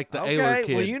really like the Ayler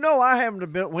kid. Well, you know I have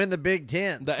them to win the Big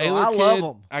Ten. The so Ayler I kid, love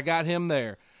them. I got him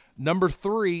there. Number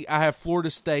 3, I have Florida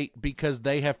State because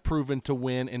they have proven to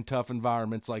win in tough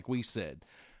environments, like we said.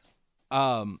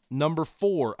 Number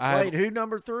 4, I have who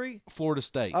number 3? Florida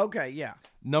State. Okay, yeah.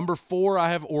 Number 4, I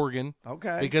have Oregon.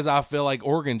 Okay. Because I feel like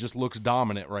Oregon just looks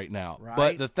dominant right now. Right.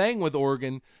 But the thing with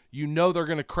Oregon, you know they're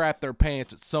going to crap their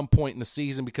pants at some point in the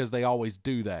season because they always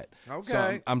do that. Okay.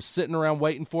 So I'm sitting around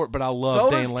waiting for it, but I love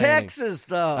So Dan does Lanning. Texas,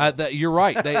 though. You're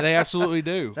right. They absolutely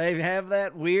do. They have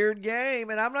that weird game,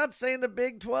 and I'm not saying the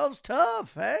Big 12's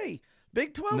tough. Hey,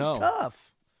 Big 12's tough.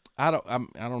 I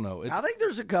don't know. I think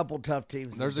there's a couple tough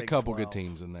teams. There's in a Big couple 12. good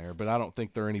teams in there, but I don't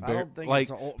think they're any better. don't think Like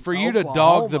it's for you to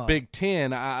Oklahoma. dog the Big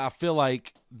Ten, I feel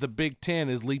like the Big Ten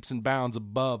is leaps and bounds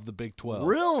above the Big 12.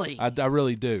 Really? I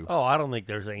really do. Oh, I don't think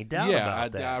there's any doubt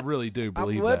about that. I really do I'm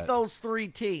believe with that. those 3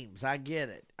 teams. I get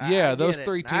it. Yeah, I those get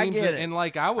 3 it. I teams, get it. and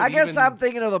like I would. I guess even I'm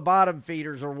thinking of the bottom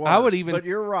feeders or worse. I would even but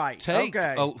you're right. take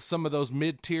okay. some of those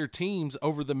mid-tier teams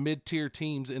over the mid-tier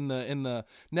teams in the.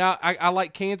 Now I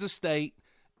like Kansas State.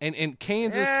 And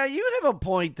Kansas. Yeah, you have a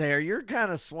point there. You're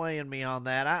kind of swaying me on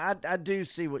that. I do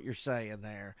see what you're saying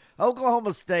there.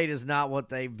 Oklahoma State is not what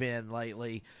they've been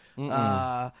lately.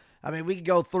 I mean, we can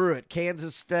go through it.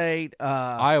 Kansas State.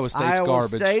 Iowa State's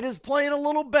garbage. Iowa State is playing a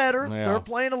little better. Yeah. They're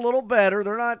playing a little better.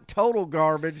 They're not total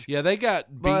garbage. Yeah, they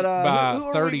got beat But, by who are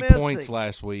we 30 missing? points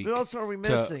last week. Who else are we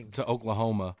missing? To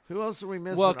Oklahoma. Who else are we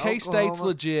missing? Well, K-State's Oklahoma,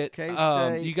 legit.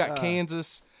 K-State, You got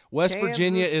Kansas. West Kansas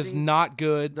Virginia is State- not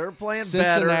good. They're playing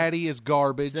Cincinnati is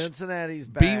garbage. Cincinnati's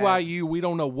bad. BYU, we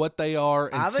don't know what they are.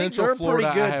 And I think Central they're a Florida,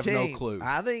 pretty good I have team. no clue.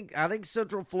 I think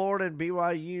Central Florida and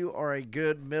BYU are a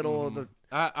good middle of the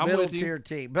I'm middle with you. tier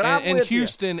team. But and, I'm with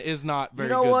Houston is not very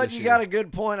you. You know good what? this You year. got a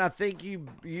good point. I think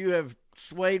you have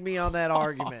swayed me on that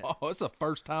argument. Oh, it's the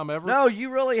first time ever. No,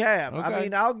 you really have. I Okay.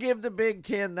 mean, I'll give the Big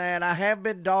Ten that. I have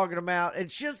been dogging them out.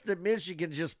 It's just that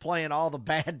Michigan's just playing all the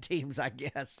bad teams, I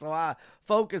guess. So I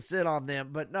focus in on them.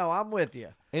 But no, I'm with you.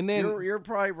 And then You're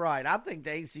probably right. I think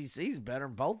the ACC's better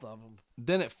than both of them.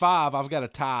 Then at 5, I've got a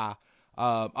tie.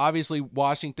 Obviously,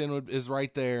 Washington is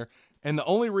right there. And the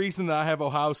only reason that I have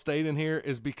Ohio State in here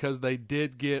is because they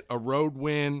did get a road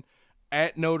win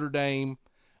at Notre Dame,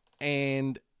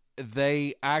 and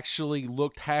they actually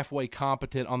looked halfway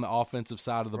competent on the offensive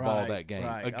side of the ball that game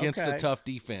against a tough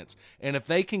defense. And if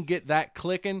they can get that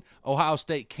clicking, Ohio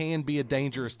State can be a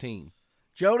dangerous team.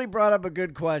 Jody brought up a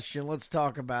good question. Let's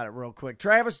talk about it real quick.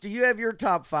 Travis, do you have your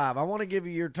top 5? I want to give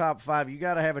you your top 5. You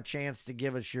got to have a chance to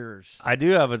give us yours. I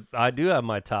do have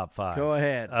my top 5. Go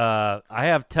ahead. I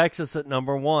have Texas at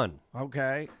number 1.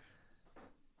 Okay.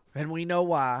 And we know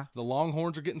why. The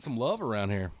Longhorns are getting some love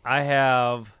around here. I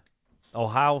have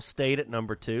Ohio State at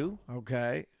number 2.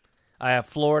 Okay. I have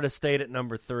Florida State at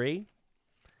number 3.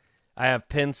 I have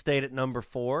Penn State at number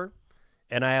 4.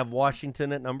 And I have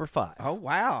Washington at number 5. Oh,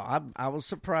 wow. I was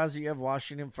surprised you have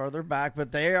Washington further back,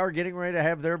 but they are getting ready to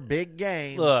have their big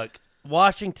game. Look,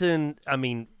 Washington, I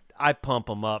mean, I pump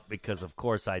them up because, of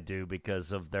course, I do,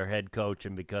 because of their head coach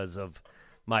and because of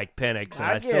Mike Penix. And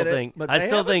I still think, but they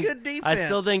have a good defense. I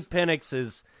still think Penix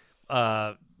is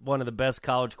one of the best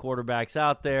college quarterbacks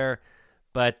out there.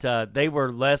 But they were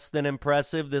less than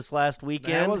impressive this last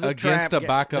weekend against a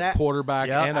backup quarterback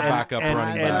and a backup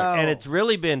running back. And it's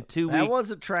really been 2 weeks. That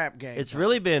was a trap game. It's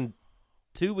really been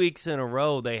 2 weeks in a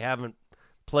row they haven't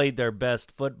played their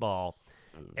best football.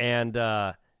 And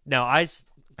now I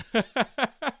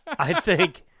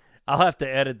think I'll have to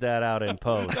edit that out in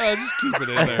post. Just keep it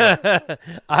in there.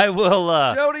 I will.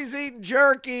 Jody's eating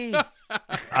jerky.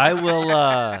 I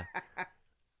will.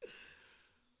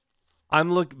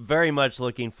 I'm very much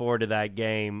looking forward to that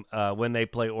game when they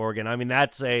play Oregon. I mean,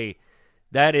 that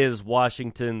is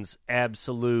Washington's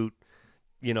absolute,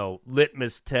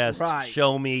 litmus test,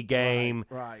 show me game.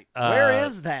 Right. Where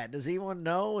is that? Does anyone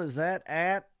know? Is that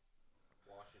at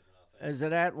Washington? Is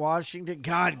it at Washington?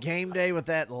 God, game day with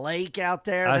that lake out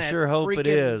there. I sure hope it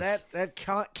is.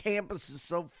 That campus is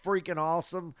so freaking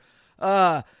awesome.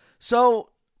 So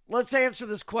let's answer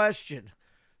this question.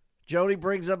 Jody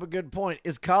brings up a good point.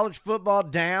 Is college football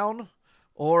down,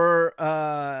 or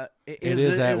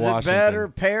is it better?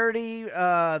 Parity,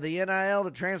 the NIL,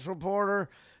 the transfer portal.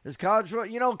 Is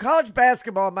college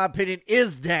basketball, in my opinion,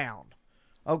 is down.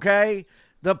 Okay,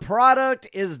 the product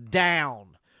is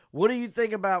down. What do you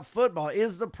think about football?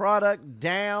 Is the product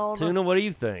down? Tuna, what do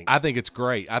you think? I think it's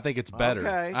great. I think it's better.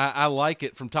 Okay. I like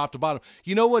it from top to bottom.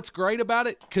 You know what's great about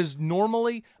it? Because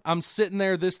normally I'm sitting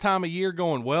there this time of year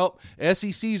going, well,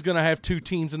 SEC is going to have 2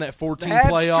 teams in that 14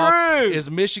 playoff. True.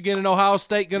 Is Michigan and Ohio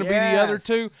State going to be the other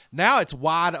 2? Now it's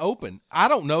wide open. I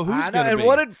don't know who's going to be. And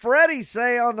what did Freddie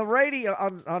say on the radio,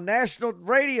 on national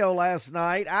radio last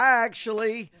night? I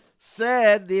actually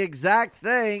said the exact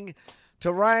thing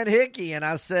to Ryan Hickey, and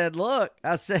I said, look,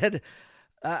 I'm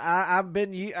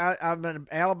an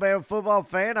Alabama football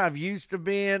fan. I've used to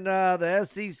being the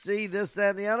SEC, this,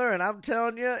 that, and the other, and I'm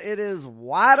telling you, it is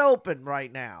wide open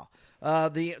right now.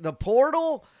 The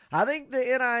portal, I think the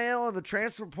NIL and the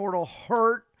transfer portal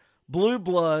hurt Blue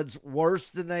Bloods worse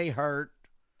than they hurt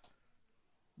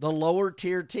the lower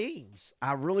tier teams.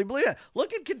 I really believe it.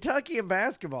 Look at Kentucky in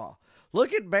basketball.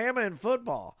 Look at Bama in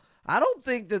football. I don't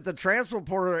think that the transfer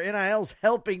portal or NIL is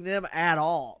helping them at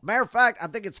all. Matter of fact, I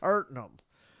think it's hurting them.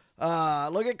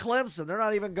 Look at Clemson. They're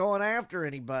not even going after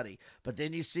anybody. But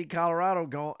then you see Colorado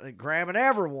grabbing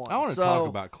everyone. I want to talk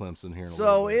about Clemson here in a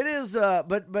so little bit. it is,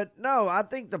 but no, I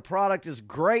think the product is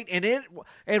great.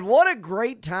 And what a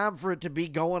great time for it to be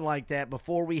going like that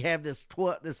before we have this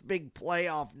big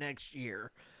playoff next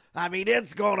year. I mean,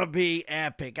 it's going to be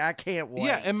epic. I can't wait.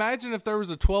 Yeah, imagine if there was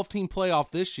a 12-team playoff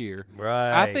this year.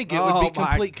 Right. I think it would be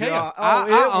complete chaos.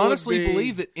 I honestly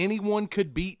believe that anyone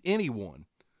could beat anyone.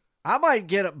 I might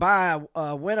buy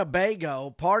a Winnebago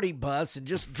party bus and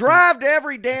just drive to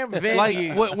every damn venue.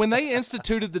 Like, when they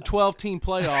instituted the 12-team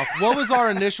playoff, what was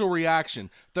our initial reaction?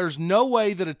 There's no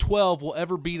way that a 12 will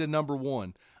ever beat a number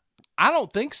 1. I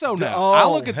don't think so now. I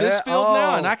look at this field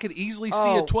now, and I could easily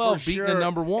see a 12 beating a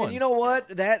number 1. And you know what?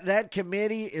 That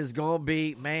committee is going to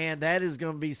be, man, that is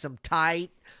going to be some tight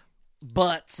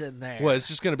butts in there. Well, it's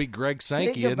just going to be Greg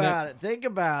Sankey, isn't it? Think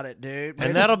about it, dude.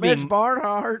 And that'll be Mitch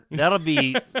Barnhart. That'll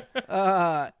be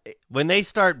when they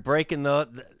start breaking that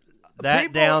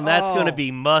people, down. That's going to be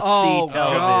must-see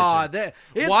television. God,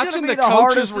 watching the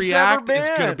coaches react is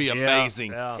going to be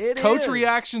amazing. Yeah. Coach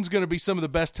reaction is going to be some of the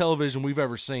best television we've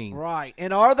ever seen. Right.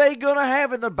 And are they going to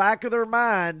have in the back of their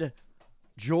mind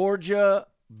Georgia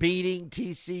beating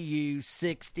TCU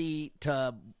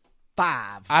 60-5?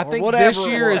 I think this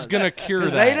year is going to cure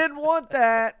that. They didn't want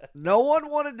that. No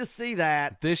one wanted to see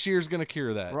that. This year's going to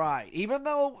cure that. Right. Even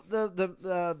though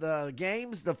the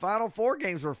games, the Final Four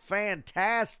games were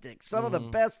fantastic. Some of the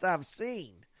best I've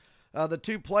seen. The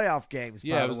 2 playoff games,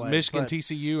 yeah, by it was the way. Michigan,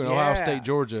 TCU, and Ohio State,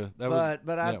 Georgia. But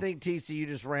I think TCU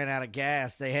just ran out of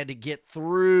gas. They had to get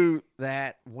through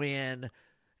that win,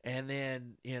 and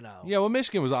then, Yeah, well,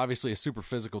 Michigan was obviously a super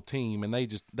physical team, and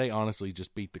they honestly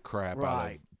just beat the crap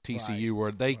out of TCU,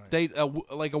 where they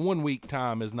like a 1 week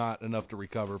time is not enough to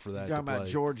recover for that. You're talking about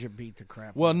Georgia beat the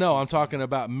crap. Well, no, I'm talking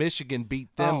about Michigan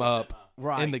beat them up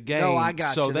in the game. No, I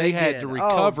got so you. they had did. to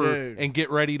recover dude. and get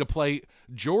ready to play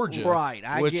Georgia. Right,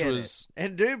 I which get was it.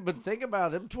 And dude, but think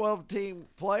about them 12-team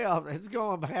playoff. It's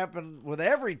going to happen with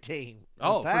every team.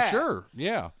 Oh, for sure.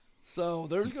 Yeah. So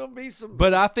there's going to be some.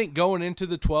 But I think going into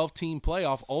the 12-team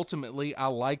playoff, ultimately, I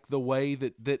like the way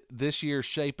that this year's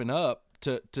shaping up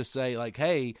to say, like,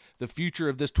 hey, the future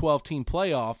of this 12-team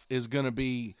playoff is going to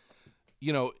be,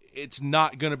 it's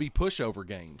not going to be pushover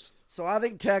games. So I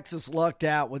think Texas lucked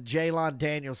out with Jaylon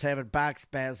Daniels having back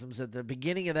spasms at the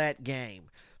beginning of that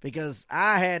game, because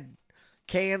I had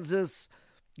Kansas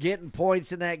getting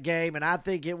points in that game, and I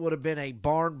think it would have been a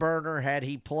barn burner had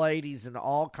he played. He's an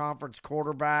all-conference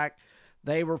quarterback.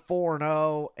 They were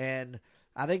 4-0, and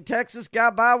I think Texas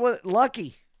got by with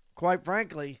lucky, quite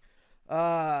frankly.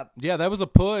 Yeah, that was a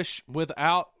push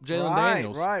without Jalen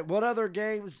Daniels. Right. What other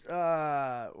games?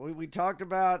 We talked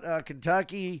about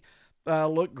Kentucky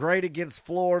looked great against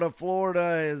Florida.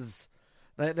 Florida is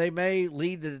they may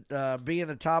lead be in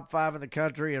the top 5 in the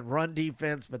country in run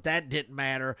defense, but that didn't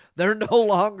matter. They're no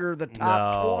longer the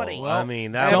top 20. Well, I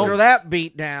mean, after that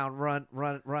beat down, run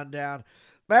down.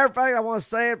 Matter of fact, I want to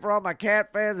say it for all my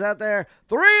Cat fans out there: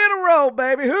 3 in a row,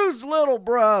 baby. Who's little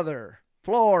brother?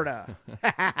 Florida.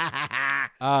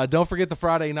 Don't forget the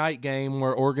Friday night game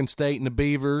where Oregon State and the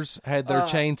Beavers had their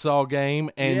chainsaw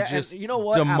game and just you know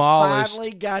what? demolished I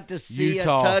finally got to see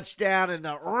Utah. a touchdown in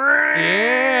the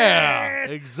Yeah,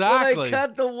 exactly. When they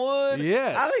cut the wood.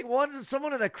 Yes. I think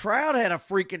someone in the crowd had a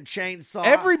freaking chainsaw.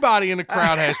 Everybody in the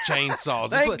crowd has chainsaws.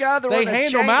 Thank God they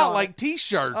hand them out like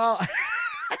T-shirts.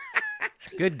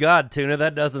 Good God, Tuna,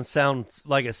 that doesn't sound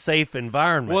like a safe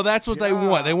environment. Well, that's what they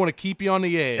want. They want to keep you on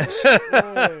the edge.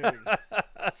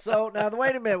 So, now,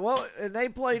 wait a minute. Well, and they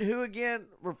played who again?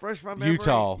 Refresh my memory.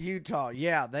 Utah.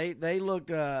 Yeah, they looked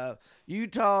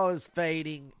Utah is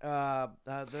fading.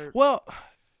 Well,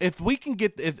 if we can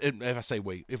get if I say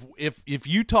wait, if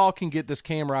Utah can get this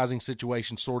Cam Rising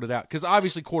situation sorted out, because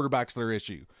obviously quarterback's their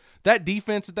issue. That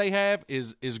defense that they have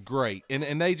is great, and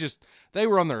they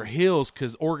were on their heels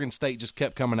because Oregon State just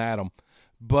kept coming at them.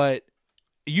 But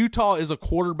Utah is a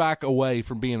quarterback away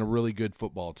from being a really good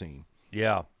football team.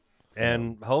 Yeah,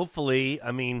 and hopefully,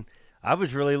 I mean, I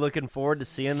was really looking forward to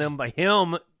seeing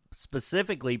him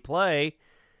specifically play,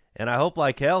 and I hope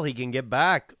like hell he can get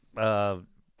back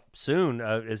soon.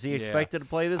 Is he expected to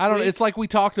play this week? I don't know. It's like we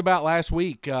talked about last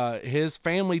week. His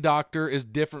family doctor is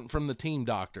different from the team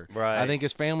doctor. Right. I think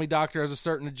his family doctor has a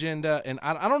certain agenda, and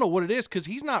I don't know what it is because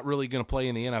he's not really going to play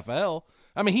in the NFL.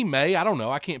 I mean, he may. I don't know.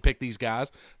 I can't pick these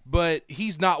guys, but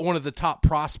he's not one of the top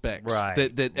prospects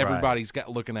that everybody's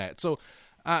got looking at. So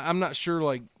I'm not sure.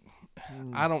 Like,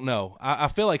 I don't know. I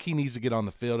feel like he needs to get on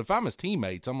the field. If I'm his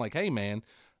teammates, I'm like, hey, man.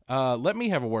 Let me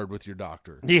have a word with your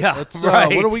doctor. Yeah, what right.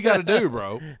 do we got to do,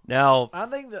 bro? Now, I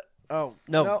think that.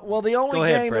 No. Well, the only Go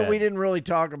ahead, game Fred. that we didn't really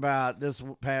talk about this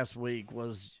past week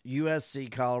was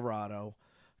USC Colorado.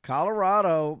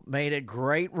 Colorado made a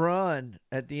great run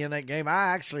at the end of that game. I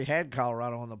actually had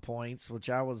Colorado on the points, which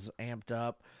I was amped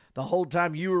up. The whole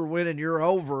time you were winning, you're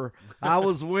over. I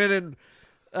was winning.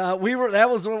 That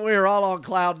was when we were all on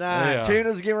cloud nine. Yeah.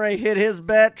 Tuna's getting ready to hit his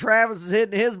bet. Travis is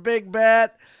hitting his big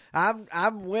bet.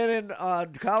 I'm winning.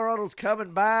 Colorado's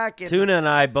coming back. And Tuna and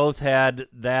I both had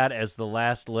that as the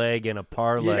last leg in a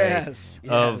parlay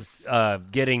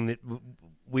of getting.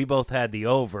 We both had the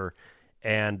over,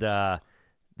 and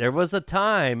there was a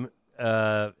time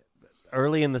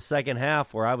early in the second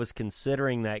half where I was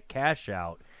considering that cash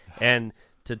out. And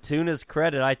to Tuna's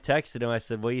credit, I texted him. I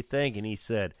said, "What do you think?" And he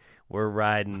said, "We're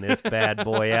riding this bad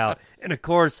boy out." And of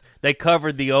course, they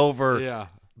covered the over. Yeah.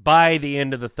 By the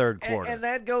end of the third quarter. And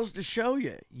that goes to show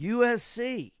you,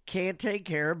 USC can't take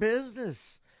care of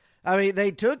business. I mean,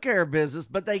 they took care of business,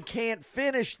 but they can't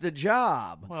finish the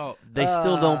job. Well, they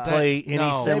still don't play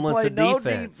any semblance of defense.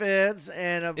 They play no defense,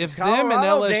 and if Colorado them and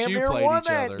LSU damn near played won each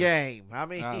that other, game. I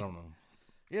mean, I don't know.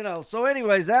 You know, so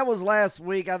anyways, that was last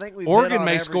week. I think we Oregon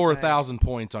may score 1,000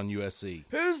 points on USC.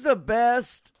 Who's the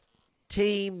best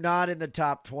team not in the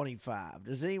top 25?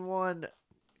 Does anyone...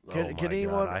 Can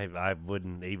anyone? God, I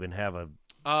wouldn't even have a.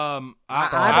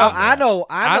 I know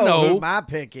who my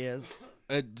pick is.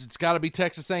 It's got to be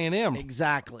Texas A&M.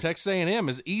 Exactly. Texas A&M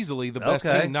is easily the best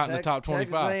team not in the top 25.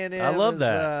 Texas A&M I love is,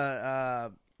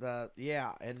 that.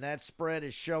 Yeah, and that spread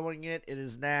is showing it. It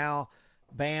is now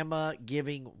Bama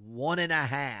giving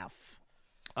 1.5.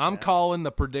 I'm calling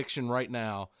the prediction right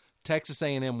now. Texas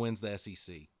A&M wins the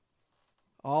SEC.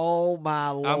 Oh, my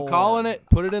Lord. I'm calling it.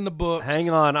 Put it in the books. Hang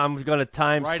on. I'm going to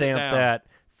timestamp that.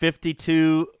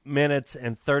 52 minutes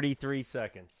and 33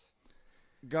 seconds.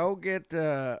 Go get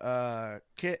the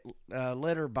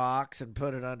litter box and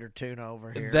put it under Tuna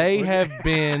over here. They have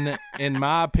been, in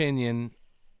my opinion,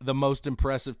 the most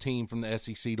impressive team from the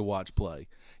SEC to watch play.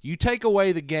 You take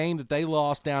away the game that they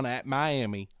lost down at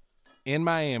Miami, in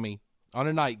Miami, on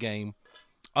a night game.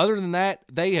 Other than that,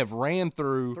 they have ran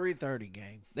through 3:30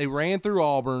 game. They ran through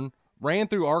Auburn, ran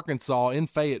through Arkansas in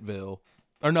Fayetteville.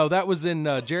 Or no, that was in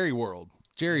Jerry's World.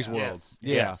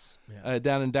 Yes.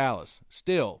 Down in Dallas.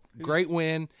 Still, great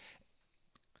win.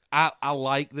 I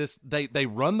like this. They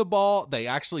run the ball. They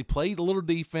actually played a little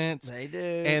defense. They do.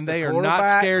 And they are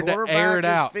not scared to air it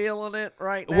out. Feeling it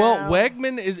right now. Well,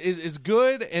 Wegman is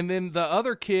good, and then the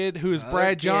other kid who is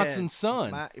Brad Johnson's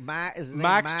son.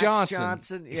 Max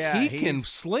Johnson. Yeah, he can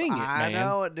sling it, man. I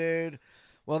know it, dude.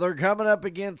 Well, they're coming up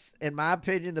against, in my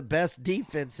opinion, the best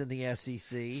defense in the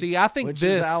SEC. See, I think which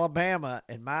is Alabama,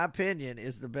 in my opinion,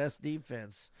 is the best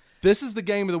defense. This is the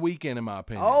game of the weekend, in my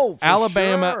opinion. Oh, for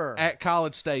Alabama sure. at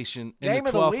College Station in Game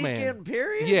the 12th of the weekend, man.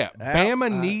 period? Yeah,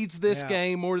 Bama needs this yeah.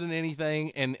 game more than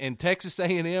anything, and Texas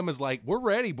A&M is like, we're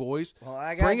ready, boys. Well,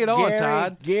 I got Bring it on,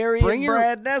 Todd. Gary and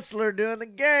Brad Nessler doing the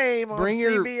game on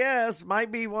CBS.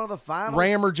 Might be one of the finals.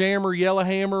 Rammer, Jammer,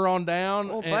 Yellowhammer on down.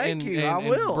 Well, thank you. I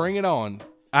will. Bring it on.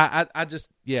 I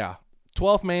just, yeah.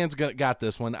 12th man's got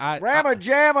this one. Rammer,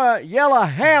 Jammer,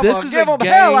 Yellowhammer. This is Give a them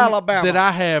hell, Alabama. that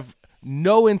I have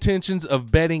no intentions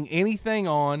of betting anything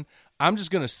on. I'm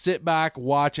just going to sit back,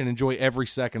 watch, and enjoy every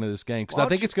second of this game because I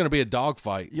think it's going to be a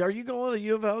dogfight. Are you going to the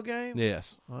U of L game?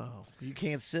 Yes. Oh, you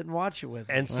can't sit and watch it with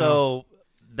me. And so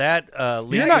that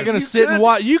you're not going to sit and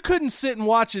watch. You couldn't sit and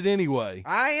watch it anyway.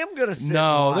 I am going to sit. No,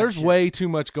 and watch there's it. way too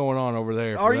much going on over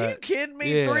there. Are you kidding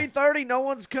me? Yeah. 3:30. No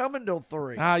one's coming till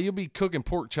 3. You'll be cooking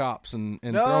pork chops and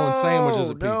throwing sandwiches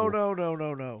at people.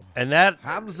 No. And that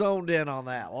I'm zoned in on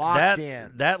that. Locked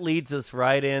in. That leads us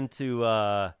right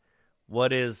into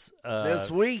what is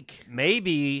this week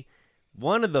maybe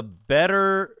one of the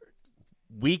better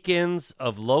weekends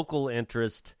of local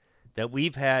interest that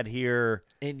we've had here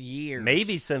in years,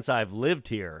 maybe since I've lived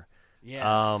here.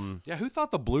 Yes. Who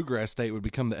thought the Bluegrass State would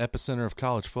become the epicenter of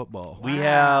college football? We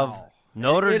have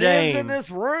Notre Dame. It is in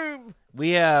this room.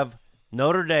 We have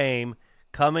Notre Dame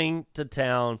coming to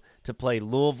town to play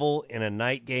Louisville in a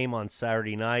night game on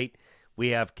Saturday night. We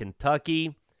have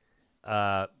Kentucky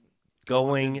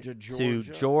going to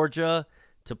Georgia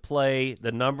to play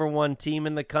the number one team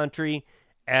in the country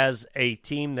as a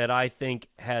team that I think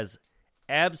has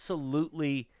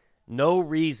absolutely no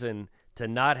reason to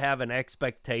not have an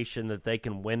expectation that they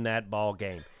can win that ball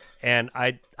game. And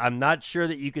I'm not sure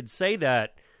that you could say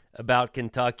that about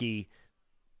Kentucky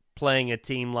playing a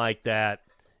team like that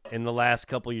in the last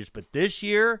couple of years. But this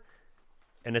year,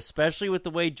 and especially with the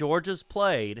way Georgia's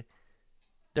played,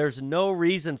 there's no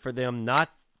reason for them not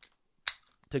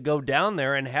to go down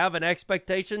there and have an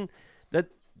expectation that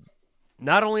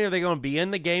not only are they going to be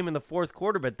in the game in the fourth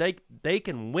quarter, but they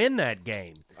can win that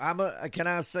game. Can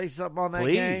I say something on that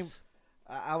Please. game?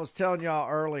 I was telling y'all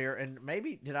earlier, and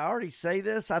maybe did I already say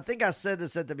this? I think I said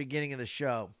this at the beginning of the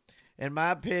show. In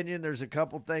my opinion, there's a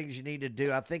couple things you need to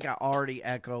do. I think I already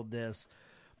echoed this,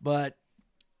 but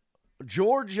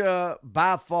Georgia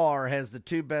by far has the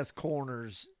two best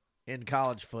corners in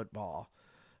college football.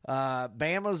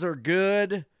 Bama's are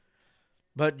good,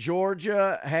 but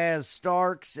Georgia has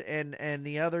Starks and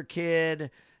the other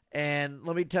kid. And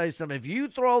let me tell you something. If you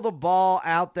throw the ball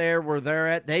out there where they're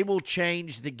at, they will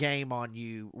change the game on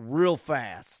you real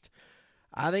fast.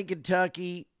 I think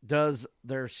Kentucky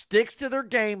sticks to their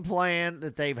game plan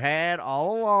that they've had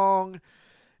all along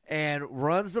and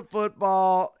runs the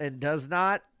football and does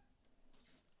not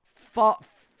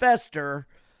fester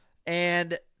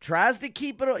and tries to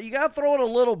keep it. You got to throw it a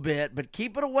little bit, but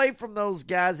keep it away from those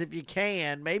guys if you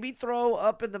can. Maybe throw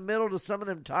up in the middle to some of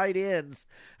them tight ends.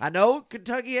 I know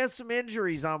Kentucky has some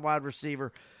injuries on wide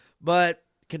receiver, but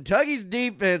Kentucky's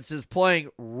defense is playing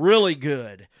really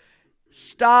good.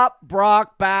 Stop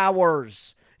Brock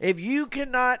Bowers. If you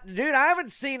cannot, dude, I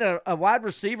haven't seen a wide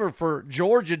receiver for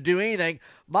Georgia do anything.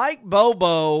 Mike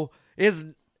Bobo is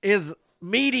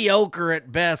mediocre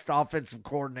at best offensive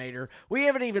coordinator. We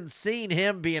haven't even seen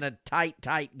him be in a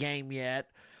tight game yet.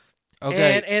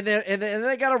 Okay. And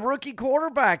they got a rookie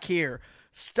quarterback here.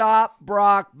 Stop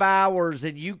Brock Bowers,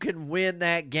 and you can win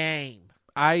that game.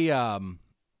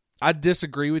 I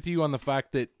disagree with you on the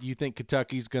fact that you think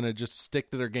Kentucky's going to just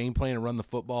stick to their game plan and run the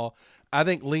football. I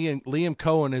think Liam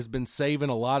Cohen has been saving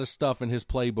a lot of stuff in his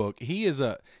playbook. He's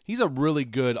a really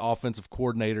good offensive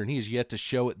coordinator, and he has yet to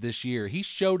show it this year. He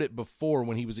showed it before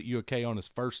when he was at UK on his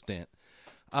first stint.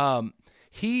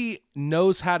 He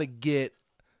knows how to get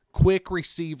quick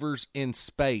receivers in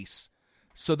space,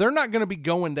 so they're not going to be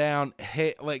going down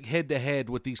head to head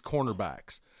with these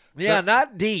cornerbacks. Yeah,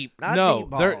 not deep. Deep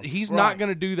balls. He's not going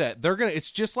to do that. They're going to.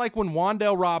 It's just like when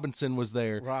Wan'Dale Robinson was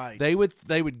there. Right. They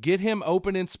would get him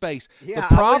open in space. Yeah,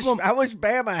 the problem. I wish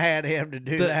Bama had him to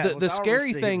do that. The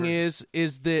scary thing is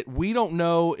that we don't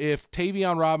know if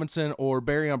Tavion Robinson or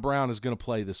Barryon Brown is going to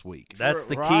play this week. That's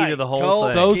the key to the whole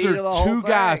thing. Those are two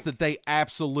guys that they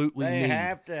absolutely need. They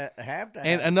have to.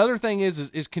 And another thing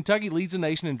is Kentucky leads the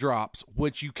nation in drops,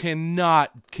 which you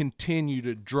cannot continue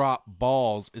to drop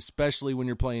balls, especially when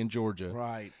you're playing Georgia.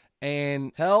 Right.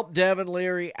 And help Devin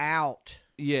Leary out.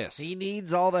 Yes. He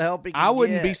needs all the help he can I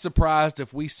wouldn't get. be surprised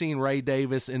if we seen Ray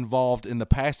Davis involved in the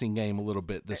passing game a little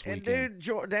bit this weekend.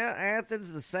 Dude, down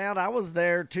Athens, the Sound, I was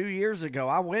there 2 years ago.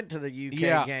 I went to the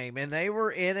UK game, and they were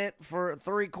in it for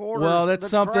 3 quarters. Well, that's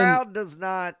something. The crowd is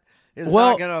not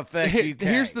going to affect UK.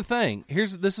 Here's the thing.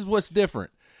 This is what's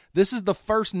different. This is the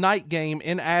first night game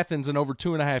in Athens in over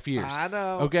 2.5 years. I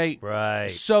know. Okay? Right.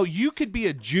 So you could be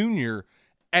a junior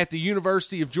at the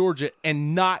University of Georgia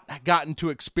and not gotten to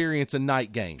experience a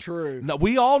night game. True. Now,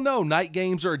 we all know night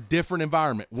games are a different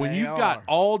environment. When you've got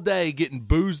all day getting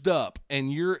boozed up and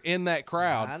you're in that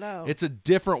crowd, I know. It's a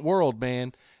different world,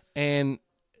 man. And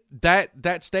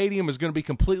that stadium is going to be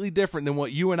completely different than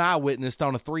what you and I witnessed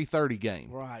on a 3:30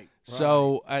 game. Right.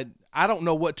 So I don't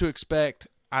know what to expect.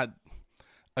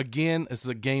 Again, this is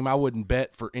a game I wouldn't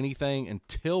bet for anything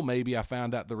until maybe I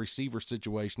found out the receiver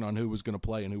situation on who was going to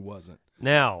play and who wasn't.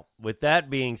 Now, with that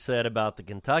being said about the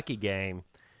Kentucky game,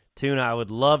 Tuna, I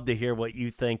would love to hear what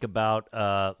you think about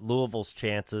Louisville's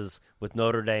chances with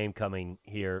Notre Dame coming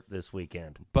here this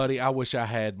weekend. Buddy, I wish I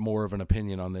had more of an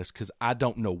opinion on this because I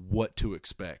don't know what to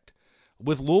expect.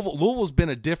 With Louisville's been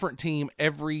a different team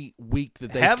every week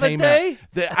that they came out.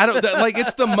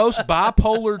 It's the most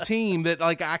bipolar team that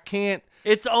I can't.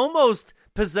 It's almost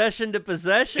possession to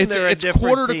possession. It's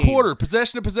quarter to quarter,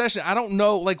 possession to possession. I don't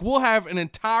know. Like, we'll have an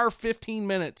entire 15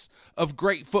 minutes of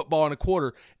great football in a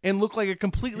quarter and look like a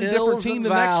completely different team the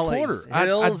next quarter. I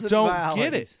don't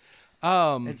get it.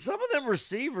 And some of them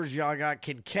receivers y'all got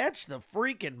can catch the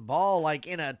freaking ball like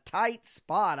in a tight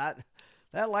spot.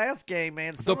 That last game,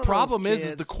 man. The problem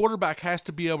is the quarterback has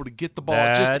to be able to get the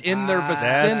ball just in their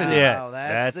vicinity.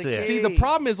 That's it. See, the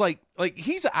problem is like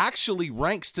he's actually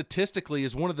ranked statistically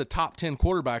as one of the top 10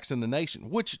 quarterbacks in the nation,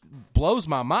 which blows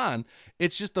my mind.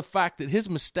 It's just the fact that his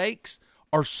mistakes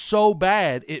are so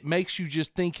bad, it makes you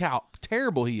just think how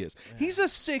terrible he is. Yeah. He's a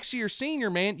 6-year senior,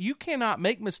 man. You cannot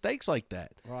make mistakes like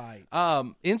that. Right.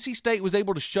 NC State was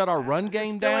able to shut our run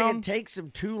game down. Like it takes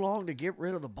him too long to get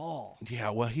rid of the ball.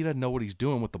 Yeah, well, he doesn't know what he's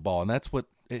doing with the ball, and that's what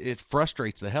it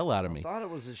frustrates the hell out of me. I thought it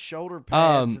was his shoulder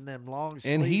pads and them long sleeves.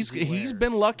 And he's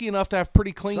been lucky enough to have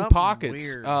pretty clean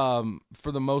pockets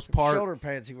for the most part. The shoulder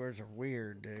pads he wears are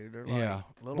weird, dude. They're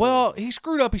well, he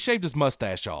screwed up. He shaved his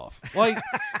mustache off. Like,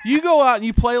 you go out and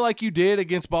you play like you did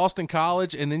against Boston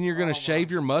College, and then you're going to shave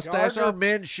your mustache off.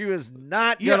 Minshew is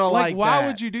not going to like why that.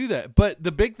 would you do that? But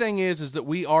the big thing is that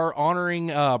we are honoring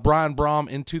Brian Brom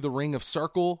into the Ring of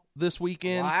Circle this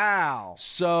weekend. Wow.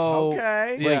 So,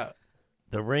 okay. Yeah.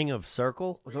 The Ring of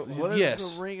Circle? What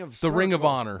is the Ring of Circle? The Ring of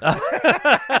Honor.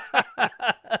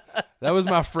 That was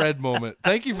my Fred moment.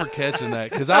 Thank you for catching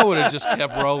that, because I would have just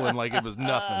kept rolling like it was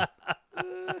nothing.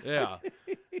 Yeah.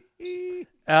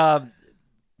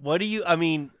 What do you, I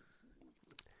mean...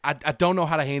 I don't know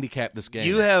how to handicap this game.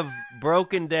 You have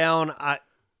broken down,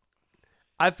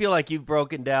 I feel like you've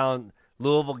broken down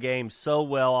Louisville games so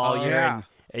well all year. Yeah.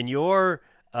 And your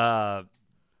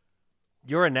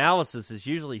analysis is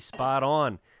usually spot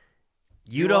on.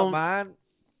 You don't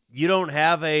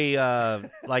have a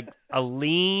a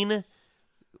lean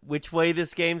which way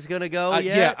this game's going to go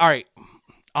yet? Yeah, all right.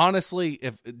 Honestly,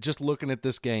 if just looking at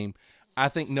this game, I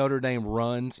think Notre Dame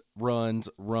runs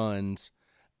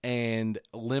and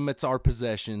limits our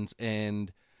possessions,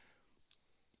 and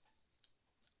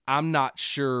I'm not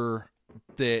sure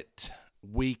that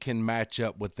we can match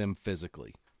up with them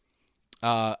physically.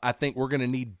 I think we're going to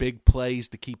need big plays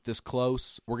to keep this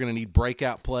close. We're going to need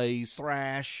breakout plays.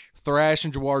 Thrash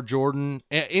and Jawar Jordan.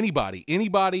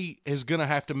 Anybody is going to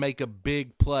have to make a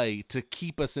big play to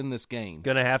keep us in this game.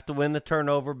 Going to have to win the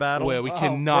turnover battle. Well, we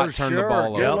cannot turn the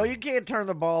ball over. Well, you can't turn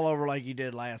the ball over like you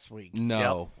did last week.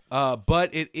 No. Yep.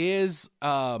 But it is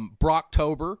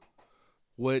Brocktober,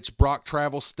 which Brock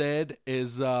Travelstead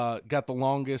is got the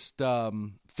longest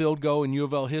field goal in U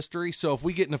of L history. So if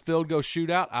we get in a field goal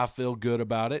shootout, I feel good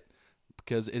about it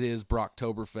because it is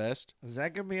Brocktoberfest. Is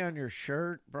that going to be on your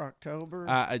shirt,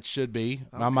 Brocktober? It should be.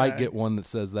 Okay. I might get one that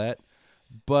says that.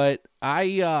 But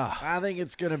I think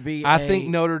it's going to be I think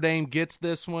Notre Dame gets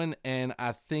this one, and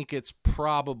I think it's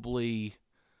probably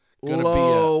going to be a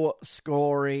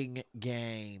low-scoring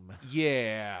game.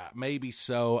 Yeah, maybe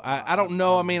so. I don't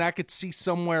know. I mean, I could see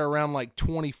somewhere around like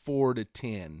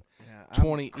 24-10.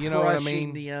 20, you know what I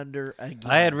mean? The under again.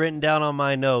 I had written down on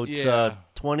my notes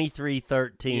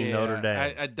 23-13 Notre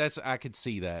Dame. I could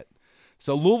see that.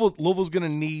 So Louisville's going to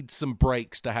need some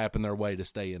breaks to happen their way to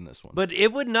stay in this one. But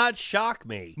it would not shock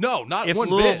me. No, not if one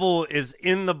bit. Louisville is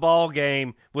in the ball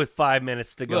game with 5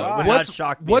 minutes to go. It would not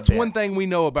shock me. What's one thing we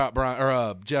know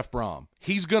about Jeff Brom?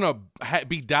 He's going to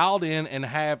be dialed in and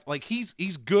have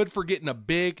he's good for getting a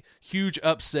big, huge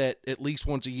upset at least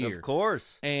once a year. Of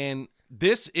course. And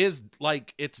this is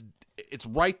it's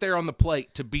right there on the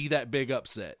plate to be that big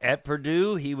upset. At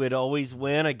Purdue, he would always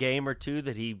win a game or two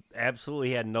that he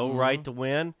absolutely had no right to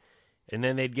win, and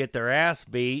then they'd get their ass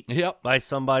beat by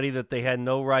somebody that they had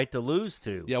no right to lose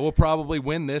to. Yeah, we'll probably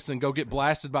win this and go get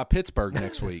blasted by Pittsburgh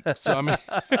next week. So, I mean,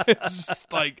 it's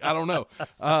just I don't know.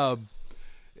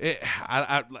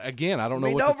 I don't know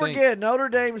what to think. Don't forget, Notre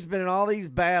Dame's been in all these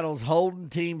battles holding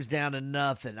teams down to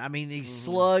nothing. I mean, these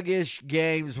sluggish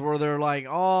games where they're like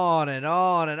on and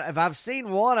on. And if I've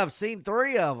seen one, I've seen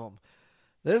three of them.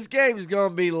 This game's going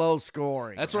to be low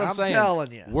scoring. That's what I'm saying. I'm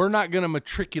telling you. We're not going to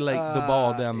matriculate the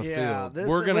ball down the field.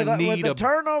 We're going to need a big play. With the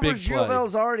turnovers U of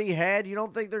L's already had, you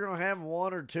don't think they're going to have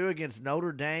one or two against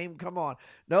Notre Dame? Come on.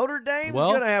 Notre Dame's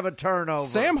going to have a turnover.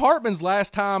 Sam Hartman's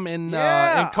last time in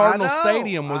Cardinal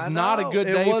Stadium was not a good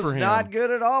day for him. It was not good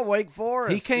at all, Wake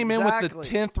Forest. He came in with the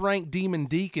 10th-ranked Demon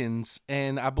Deacons,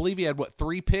 and I believe he had,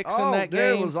 3 picks in that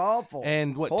game? It was awful.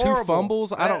 And, horrible. 2 fumbles?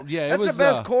 That's the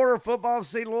best quarter of football I've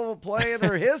seen Louisville play in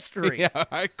their history. Yeah,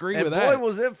 I agree with boy, that. Boy,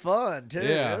 was it fun, too.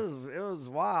 Yeah. It was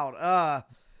wild.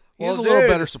 He has a little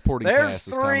better supporting cast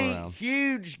this time around. There's 3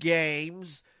 huge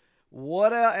games.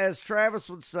 What as Travis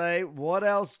would say, what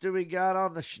else do we got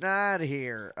on the schneid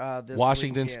here this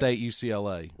Washington weekend? State,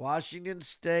 UCLA. Washington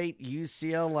State,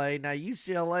 UCLA. Now,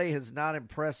 UCLA has not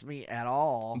impressed me at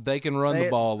all. They can run the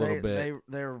ball a little bit.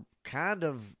 They're kind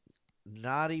of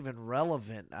not even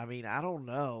relevant. I mean, I don't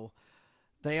know.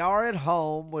 They are at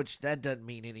home, which that doesn't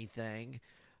mean anything.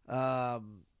 I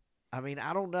mean,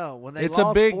 I don't know. When they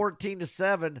lost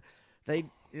 14-7, they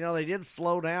did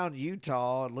slow down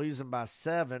Utah and lose them by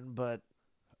 7, but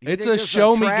it's a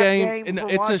show me game.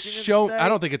 It's a show. State? I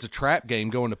don't think it's a trap game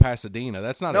going to Pasadena.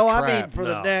 That's not a trap. No, I mean for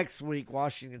the next week,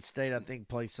 Washington State, I think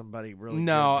plays somebody really.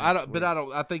 No, good I don't. week. But I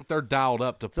don't. I think they're dialed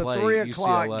up to play. It's a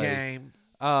 3:00 UCLA. game.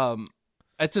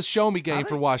 It's a show me game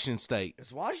for Washington State.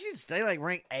 Is Washington State like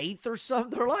ranked 8th or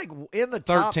something? They're like in the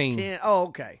 13. top 10. Oh,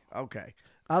 okay.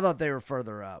 I thought they were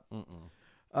further up.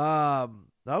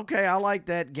 Okay, I like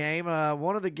that game.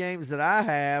 One of the games that I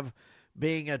have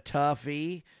being a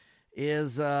toughie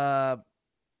is,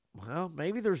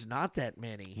 maybe there's not that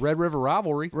many. Red River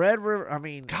rivalry. Red River, I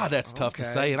mean. God, that's tough to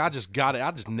say, and I just got it. I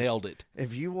just nailed it.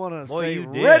 If you want to say you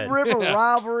did. Red River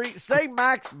rivalry, say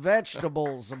Max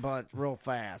Vegetables a bunch real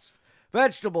fast.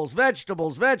 Vegetables.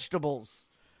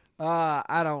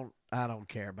 I don't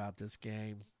care about this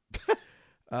game.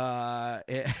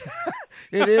 It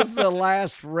is the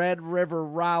last Red River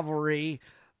rivalry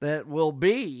that will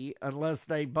be, unless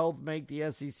they both make the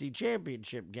SEC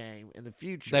championship game in the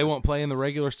future. They won't play in the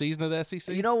regular season of the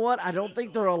SEC? You know what? I don't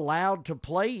think they're allowed to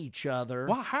play each other.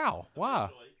 Why? How?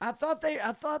 Why? I thought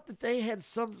that they had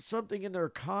something in their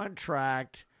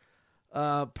contract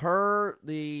per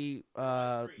the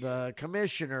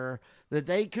commissioner that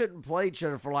they couldn't play each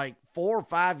other for like 4 or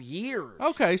 5 years.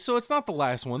 Okay, so it's not the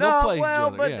last one. They'll play each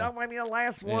other. But yeah. I mean, the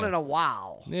last one in a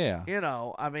while. Yeah. You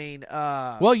know, I mean.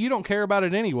 Well, you don't care about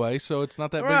it anyway, so it's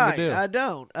not that big of a deal. I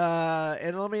don't.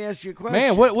 And let me ask you a question.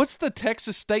 Man, what's the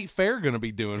Texas State Fair going to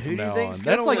be doing from do you now think's on?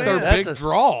 gonna That's like win? their big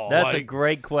draw. That's a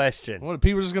great question. What,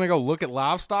 people just going to go look at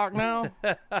livestock now?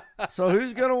 So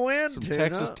who's going to win? Some Tuna?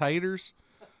 Texas taters?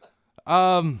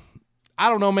 I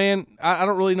don't know, man. I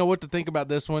don't really know what to think about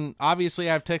this one. Obviously,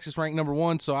 I have Texas ranked number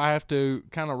 1, so I have to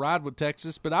kind of ride with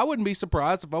Texas. But I wouldn't be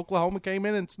surprised if Oklahoma came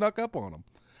in and snuck up on them.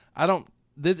 I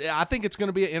think it's going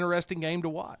to be an interesting game to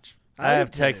watch. I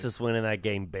have Texas winning that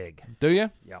game big. Do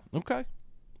you? Yeah. Okay.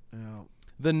 Yeah.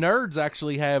 The nerds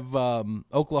actually have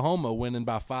Oklahoma winning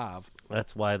by 5.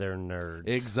 That's why they're nerds.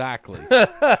 Exactly.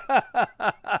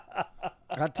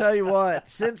 I'll tell you what.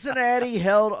 Cincinnati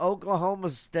held Oklahoma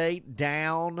State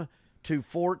down to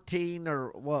 14 or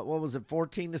what was it,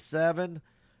 14-7.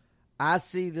 I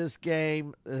see this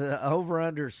game over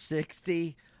under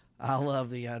 60. I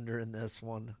love the under in this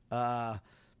one. But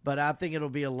I think it'll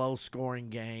be a low scoring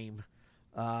game.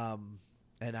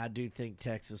 And I do think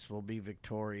Texas will be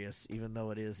victorious, even though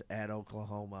it is at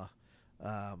Oklahoma.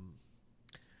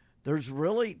 There's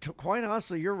really, quite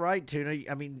honestly, you're right, Tuna.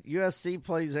 I mean, USC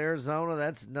plays Arizona.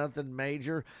 That's nothing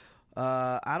major.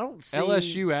 I don't see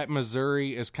LSU at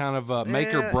Missouri is kind of a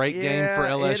make or break game for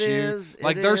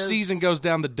LSU. Their season goes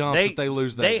down the dumps if they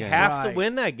lose that game. They have to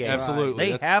win that game.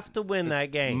 Absolutely. They have to win that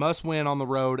game. Must win on the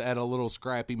road at a little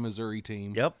scrappy Missouri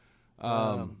team. Yep.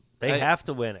 They have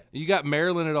to win it. You got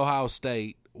Maryland at Ohio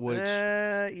State, which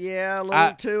a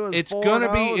little too is it's 4-0. going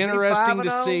to be interesting to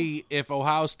 5-0? see if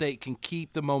Ohio State can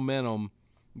keep the momentum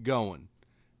going.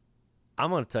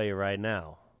 I'm going to tell you right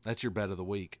now. That's your bet of the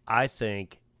week. I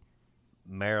think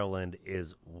Maryland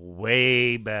is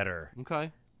way better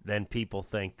than people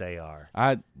think they are.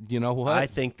 You know what? I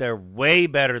think they're way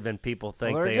better than people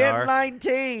think they're they getting are.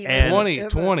 19.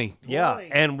 And 20. Yeah,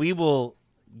 and we will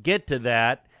get to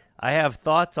that. I have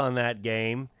thoughts on that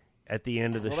game at the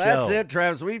end of the show. That's it,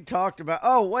 Travis. We've talked about.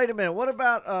 Oh, wait a minute. What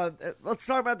about? Let's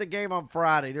talk about the game on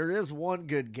Friday. There is one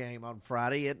good game on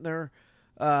Friday, isn't there?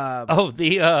 Not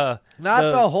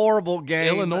the horrible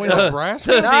game.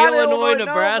 Illinois-Nebraska? The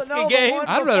Illinois-Nebraska game?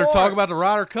 I'd rather talk about the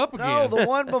Ryder Cup again. No, the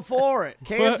one before it.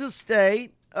 Kansas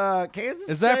State.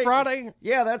 Is that Friday?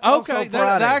 Yeah, that's also Friday.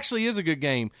 That actually is a good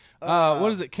game.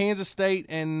 What is it? Kansas State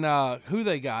and who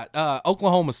they got?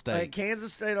 Oklahoma State.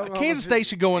 Kansas State, Oklahoma Kansas State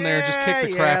should go in there and just kick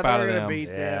the crap out of them. Beat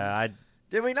them.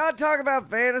 Did we not talk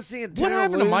about fantasy and what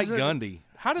happened to Mike Gundy?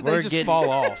 How did they just fall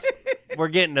off? We're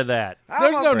getting to that.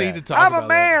 There's no need to talk about I'm a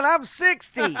man. I'm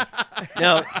 60.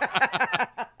 No.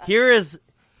 Here's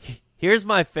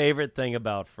my favorite thing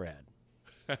about Fred.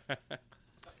 A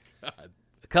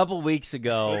couple weeks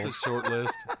ago. That's a short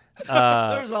list.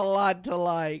 There's a lot to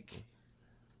like.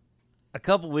 A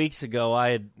couple weeks ago,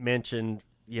 I had mentioned,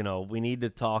 we need to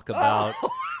talk about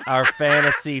our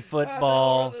fantasy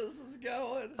football. I know where this is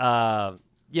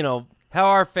going. how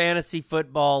our fantasy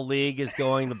football league is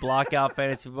going, the Blockout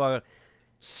Fantasy Football.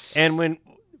 And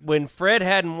when Fred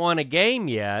hadn't won a game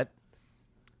yet,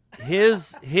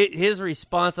 his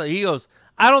response, he goes,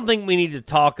 I don't think we need to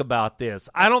talk about this.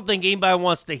 I don't think anybody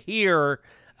wants to hear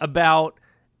about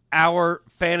our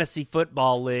fantasy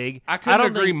football league. I couldn't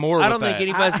agree more with that. I don't think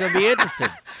anybody's going to be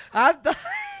interested.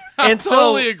 I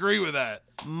totally agree with that.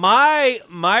 My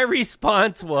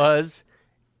response was,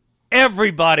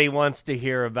 everybody wants to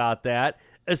hear about that.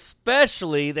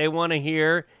 Especially they want to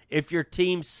hear if your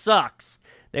team sucks.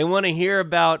 They want to hear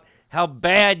about how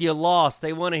bad you lost.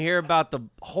 They want to hear about the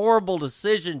horrible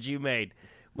decisions you made.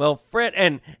 Well, Fred,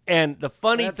 and the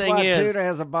funny thing is, Tuna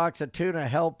has a box of tuna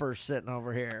helpers sitting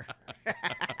over here.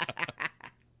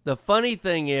 The funny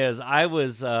thing is, I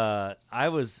was a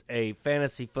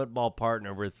fantasy football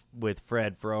partner with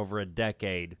Fred for over a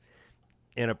decade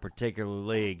in a particular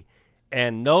league,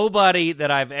 and nobody that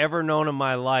I've ever known in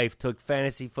my life took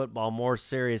fantasy football more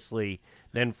seriously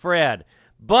than Fred.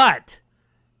 But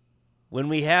when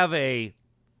we have a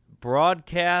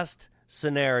broadcast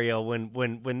scenario,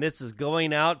 when this is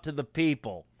going out to the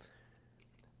people,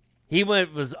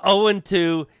 was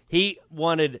 0-2. He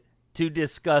wanted to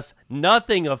discuss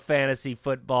nothing of fantasy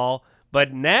football,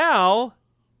 but now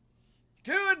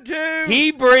 2-2.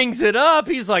 he brings it up.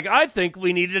 He's like, I think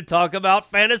we need to talk about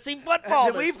fantasy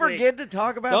football. Did we forget to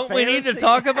talk about Don't fantasy? we need to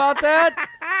talk about that?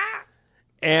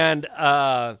 And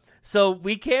so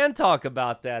we can talk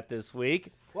about that this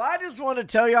week. Well, I just want to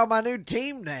tell y'all my new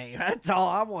team name. That's all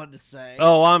I wanted to say.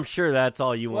 Oh, I'm sure that's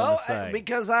all you want to say.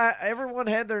 Because everyone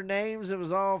had their names. It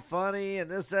was all funny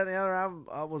and this, that, and the other.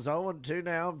 I was 0-2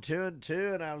 now. I'm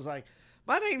 2-2. And I was like,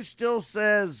 my name still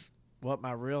says what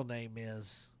my real name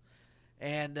is.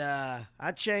 And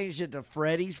I changed it to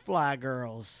Freddy's Fly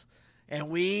Girls. And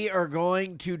we are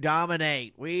going to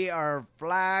dominate. We are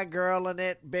fly girling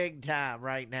it big time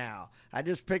right now. I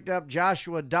just picked up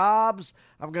Joshua Dobbs.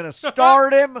 I'm going to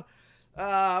start him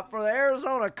for the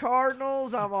Arizona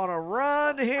Cardinals. I'm on a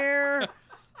run here.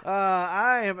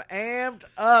 I am amped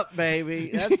up,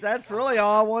 baby. That's really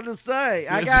all I wanted to say.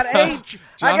 I got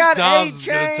Josh Dobbs is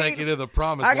going to take you to the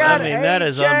promised land. That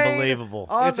is unbelievable.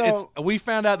 We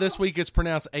found out this week it's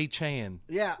pronounced A-Chan.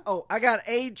 Yeah. Oh, I got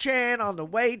A-Chan on the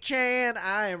Way-Chan.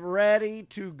 I am ready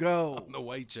to go. On the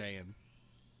Way-Chan.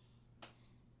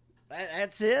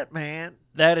 That's it, man.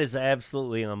 That is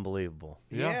absolutely unbelievable.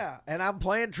 Yeah. And I'm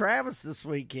playing Travis this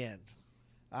weekend.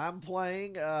 I'm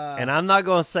playing. And I'm not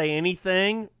going to say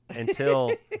anything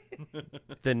until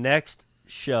the next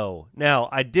show. Now,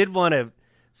 I did want to.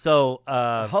 So,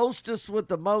 hostess with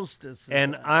the mostest.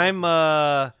 And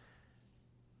I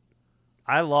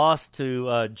lost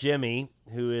to Jimmy,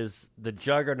 who is the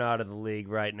juggernaut of the league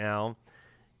right now.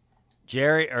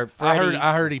 Jerry or Freddie.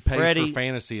 I heard he pays for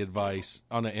fantasy advice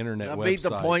on the internet website. Beat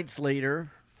the points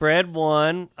leader. Fred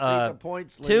won. Beat the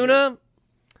points leader. Tuna.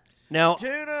 Now,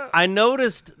 I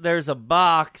noticed there's a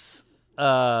box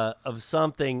of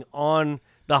something on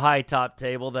the high top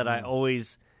table that I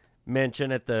always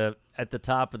mention at the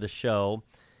top of the show,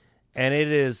 and it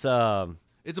is it's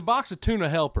a box of tuna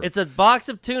helper. It's a box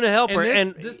of tuna helper,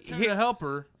 and this tuna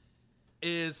helper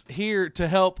is here to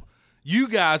help you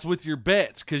guys with your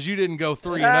bets because you didn't go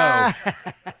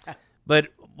 3-0. But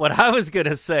what I was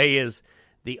gonna say is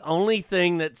the only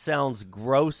thing that sounds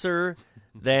grosser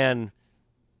than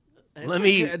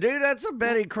dude, that's a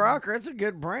Betty Crocker. That's a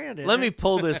good brand. Let me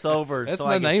pull this over. That's so the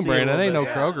I can name see brand. That ain't no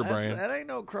Yeah, Kroger brand. That ain't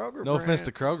no Kroger brand. No offense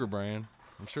to Kroger brand.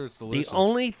 I'm sure it's delicious. The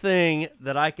only thing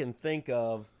that I can think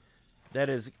of that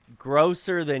is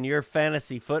grosser than your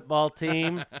fantasy football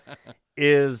team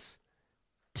is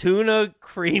tuna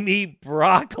creamy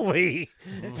broccoli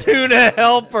tuna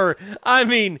helper. I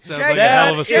mean, sounds like a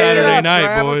hell of a Saturday night,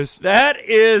 Travis. boys. That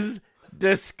is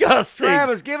disgusting.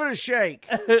 Travis, give it a shake.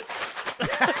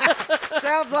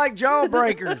 Sounds like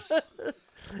jawbreakers.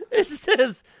 It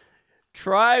says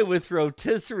try with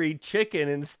rotisserie chicken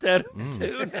instead of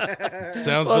tuna.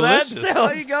 Sounds Well, that delicious.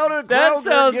 So you go to Kroger That and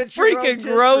sounds get your freaking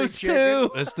rotisserie gross chicken.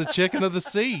 too. That's the chicken of the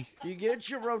sea. You get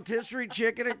your rotisserie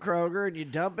chicken at Kroger and you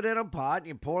dump it in a pot and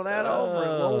you pour that over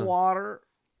a little water.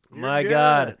 You're My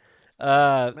good.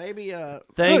 God. Maybe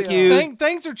Thank Look, you.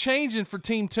 Things are changing for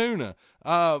Team Tuna.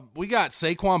 We got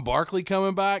Saquon Barkley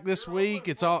coming back this week.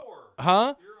 It's all,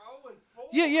 huh?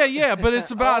 Yeah. But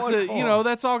it's about to, 0-4.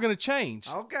 That's all going to change.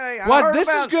 Okay.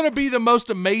 This is going to be the most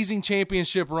amazing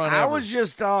championship run I ever. was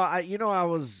just, I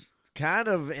was kind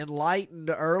of enlightened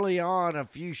early on a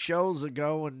few shows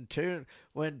ago when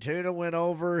when Tuna went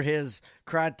over his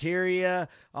criteria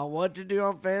on what to do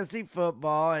on fantasy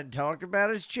football and talked about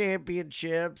his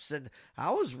championships, and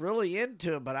I was really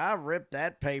into it, but I ripped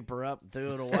that paper up and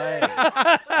threw it away.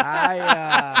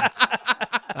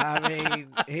 I mean,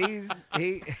 he's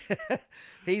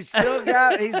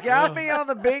got me on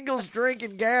the Bengals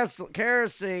drinking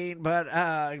kerosene, but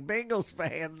Bengals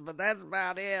fans, but that's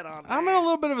about it. I'm in a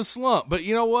little bit of a slump, but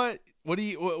you know what? What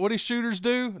do shooters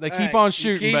do? They keep on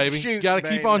shooting, baby. Got to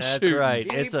keep on That's shooting. Right.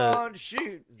 Keep on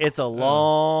shooting. It's a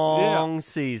long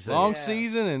season. Long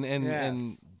season,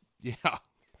 and yeah.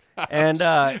 And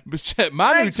thanks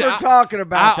for talking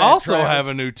about I that, also Travis. have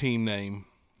a new team name.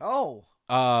 Oh.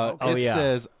 It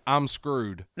says I'm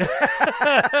screwed.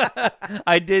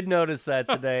 I did notice that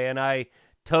today, and I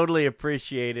totally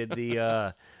appreciated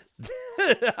the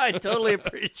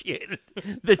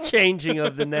changing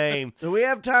of the name. Do we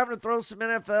have time to throw some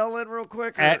NFL in real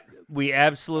quick? We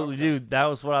absolutely do. That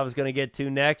was what I was going to get to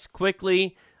next.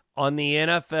 Quickly on the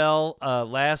NFL,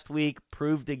 last week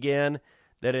proved again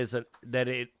that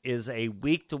it is a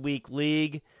week-to-week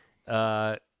league.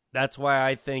 That's why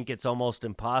I think it's almost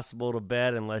impossible to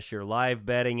bet unless you're live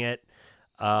betting it.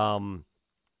 I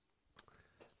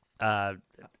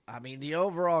mean, the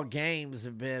overall games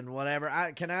have been whatever.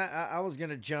 I was going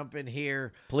to jump in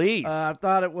here. Please. I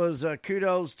thought it was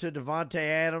kudos to Devontae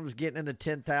Adams getting in the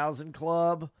 10,000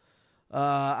 club.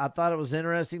 I thought it was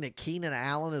interesting that Keenan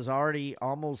Allen is already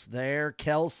almost there.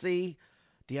 Kelsey,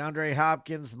 DeAndre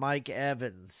Hopkins, Mike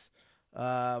Evans.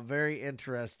 Very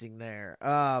interesting there.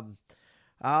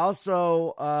 I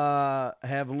also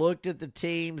have looked at the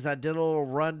teams. I did a little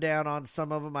rundown on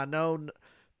some of them. I know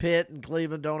Pitt and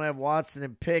Cleveland don't have Watson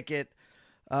and Pickett,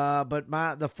 but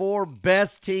the four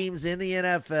best teams in the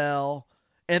NFL,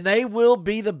 and they will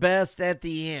be the best at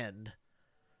the end,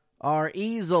 are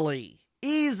easily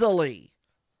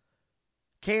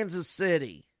Kansas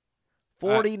City,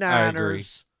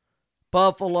 49ers,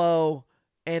 Buffalo,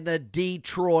 and the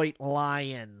Detroit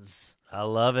Lions. I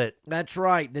love it. That's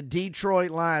right, the Detroit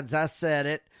Lions. I said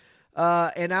it.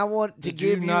 And I want to give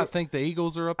you... Did you not think the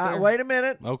Eagles are up there? Wait a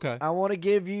minute. Okay. I want to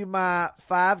give you my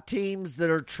 5 teams that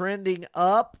are trending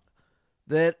up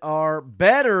that are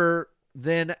better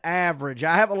than average.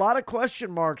 I have a lot of question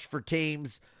marks for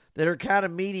teams that are kind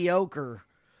of mediocre.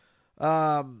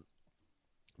 But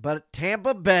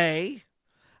Tampa Bay,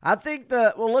 I think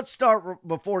let's start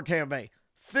before Tampa Bay.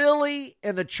 Philly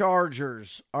and the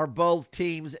Chargers are both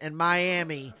teams, and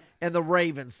Miami and the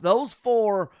Ravens. Those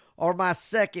 4 are my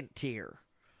second tier,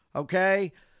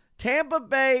 okay? Tampa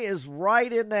Bay is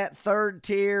right in that third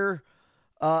tier,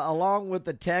 along with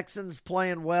the Texans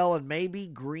playing well and maybe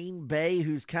Green Bay,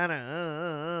 who's kind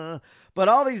of But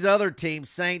all these other teams,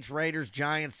 Saints, Raiders,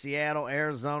 Giants, Seattle,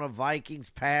 Arizona, Vikings,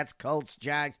 Pats, Colts,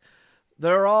 Jags,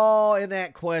 they're all in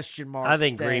that question mark I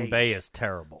think stage. Green Bay is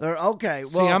terrible. They're okay.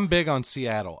 See, I'm big on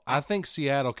Seattle. I think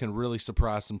Seattle can really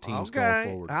surprise some teams going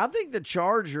forward. I think the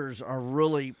Chargers are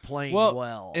really playing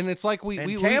well. And it's like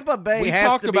Tampa Bay we has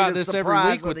talk to be about the this every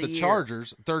surprise week with of the the year.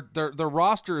 Chargers. Their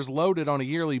roster is loaded on a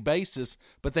yearly basis,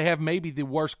 but they have maybe the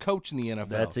worst coach in the NFL.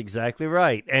 That's exactly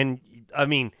right. And, I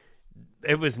mean,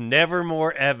 it was never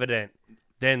more evident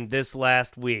than this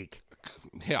last week.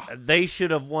 Yeah. They should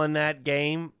have won that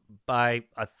game by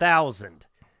 1,000,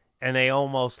 and they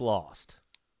almost lost.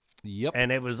 Yep.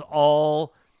 And it was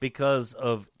all because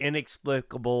of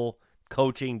inexplicable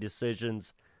coaching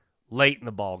decisions late in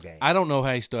the ball game. I don't know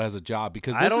how he still has a job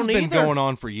because I this don't has been either. going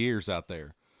on for years out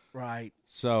there. Right.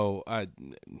 So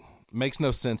makes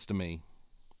no sense to me.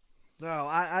 No,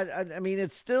 I mean,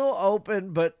 it's still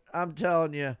open, but I'm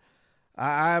telling you,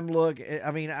 I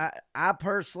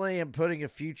personally am putting a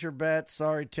future bet.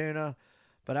 Sorry, Tuna.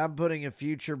 But I'm putting a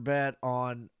future bet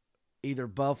on either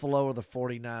Buffalo or the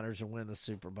 49ers to win the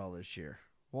Super Bowl this year.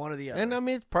 One or the other. And, I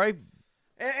mean, it's probably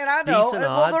and I know, decent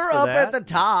well, odds they're for up that. at the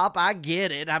top. I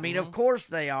get it. I mean, of course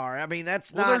they are. I mean,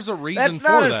 that's not. there's a reason that's for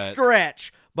not that. a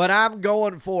stretch. But I'm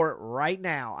going for it right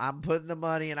now. I'm putting the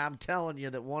money, and I'm telling you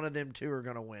that one of them two are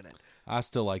going to win it. I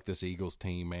still like this Eagles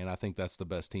team, man. I think that's the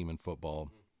best team in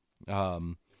football.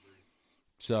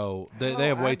 So they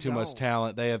have way too much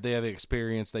talent. They have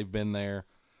experience. They've been there.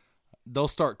 They'll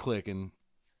start clicking.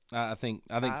 I think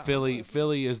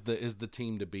Philly is the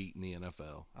team to beat in the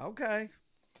NFL. Okay.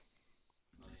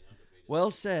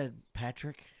 Well said,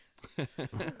 Patrick.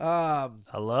 I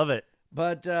love it.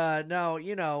 But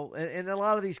no, and a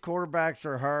lot of these quarterbacks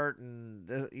are hurt,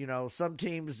 and some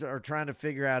teams are trying to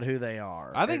figure out who they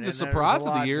are. I think the surprise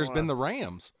of the year has been the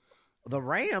Rams. the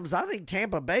Rams, I think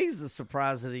Tampa Bay's the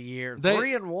surprise of the year.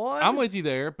 3-1. I'm with you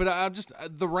there, but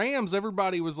the Rams,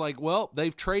 everybody was like, well,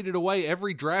 they've traded away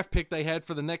every draft pick they had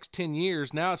for the next 10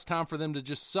 years. Now it's time for them to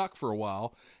just suck for a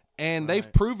while. And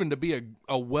they've proven to be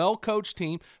a well-coached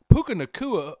team. Puka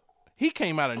Nacua, he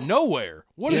came out of nowhere.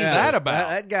 What is that about?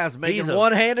 That guy's making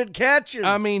one-handed catches.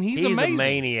 I mean, he's amazing. A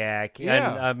maniac.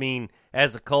 Yeah. And, I mean,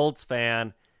 as a Colts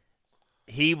fan,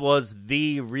 he was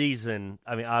the reason.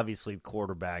 I mean, obviously, the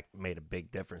quarterback made a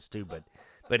big difference too,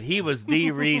 but he was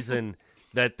the reason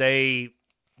that they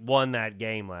won that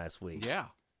game last week. Yeah.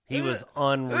 He was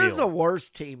unreal. Who's the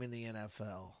worst team in the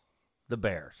NFL? The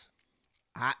Bears.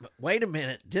 Wait a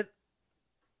minute.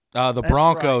 The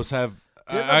Broncos have.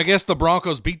 I guess the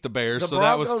Broncos beat the Bears, so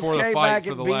that was for the fight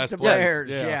for the last place. Bears,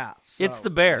 yeah. So. It's the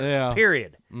Bears,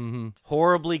 period. Mm-hmm.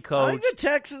 Horribly coached. I think the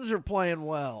Texans are playing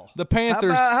well. The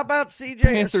Panthers. How about C.J.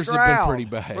 Panthers Stroud have been pretty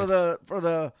bad for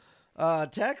the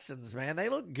Texans, man. They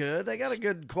look good. They got a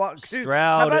good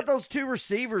Stroud. How about those two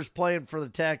receivers playing for the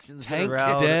Texans? Tank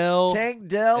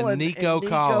Dell and Nico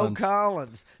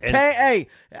Collins. Hey,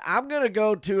 I'm going to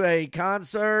go to a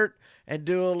concert and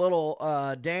do a little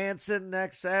dancing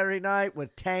next Saturday night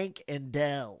with Tank and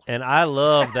Dell. And I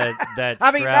love that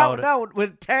I mean, Stroud. no,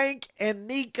 with Tank and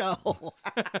Nico.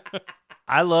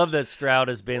 I love that Stroud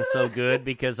has been so good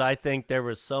because I think there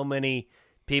were so many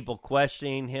people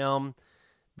questioning him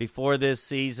before this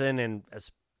season, and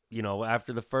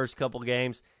after the first couple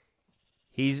games,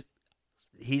 he's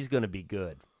going to be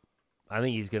good. I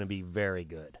think he's going to be very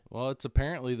good. Well, it's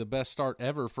apparently the best start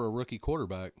ever for a rookie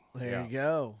quarterback. There you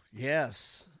go.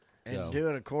 Yes. And do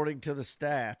it according to the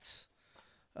stats.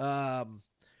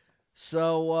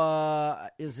 So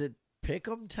is it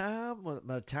pick'em time?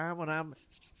 The time when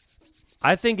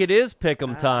I think it is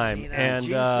pick'em time. I mean, and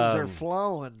juices are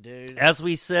flowing, dude. As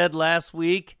we said last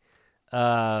week,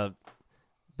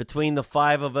 between the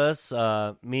five of us,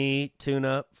 me,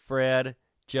 Tuna, Fred,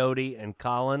 Jody, and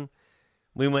Colin,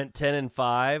 we went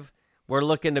 10-5. We're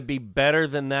looking to be better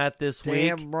than that this week.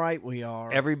 Damn right we are.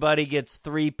 Everybody gets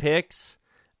 3 picks.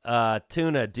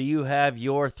 Tuna, do you have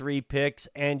your 3 picks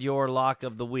and your lock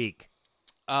of the week?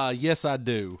 Yes, I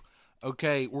do.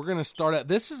 Okay, we're going to start out.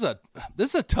 This is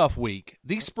a tough week.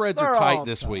 These spreads are tight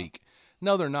this week.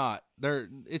 No, they're not.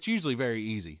 It's usually very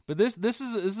easy. But this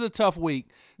is a tough week.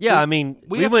 Yeah, so I mean,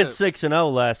 we went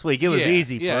 6-0 last week. It was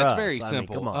easy for us. Yeah, it's very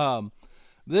simple. Come on.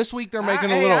 This week they're making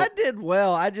a little. I did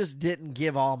well. I just didn't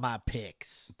give all my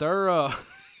picks. They're well,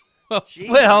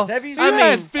 have you I seen?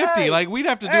 mean 50. Hey, look, we'd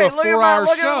have to do hey, a 4-hour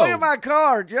show. Look at my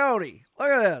card, Jody. Look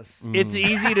at this. It's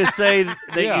easy to say that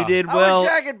you did I well.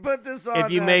 wish I could put this on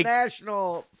if you make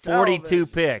national 42 television.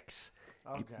 picks.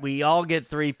 Okay. We all get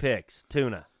 3 picks.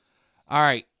 Tuna. All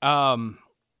right.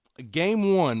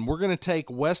 Game 1, we're going to take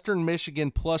Western Michigan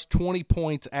plus 20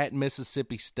 points at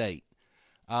Mississippi State.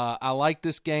 I like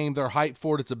this game. They're hyped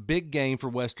for it. It's a big game for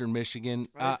Western Michigan.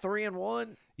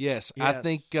 3-1? Yes. I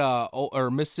think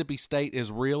Mississippi State is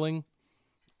reeling.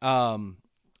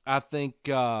 I think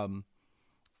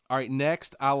all right,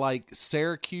 next I like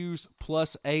Syracuse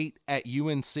plus 8 at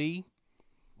UNC.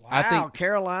 Wow, I think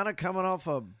Carolina coming off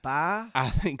a bye.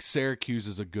 I think Syracuse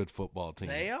is a good football team.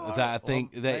 They are. I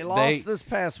think they lost this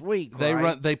past week.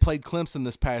 They played Clemson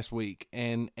this past week,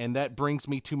 and that brings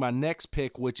me to my next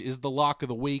pick, which is the lock of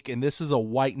the week, and this is a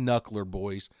white knuckler,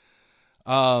 boys.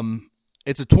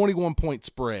 It's a 21-point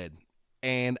spread,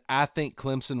 and I think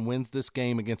Clemson wins this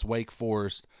game against Wake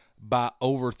Forest by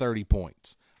over 30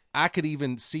 points. I could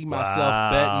even see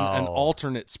myself betting an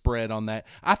alternate spread on that.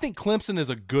 I think Clemson is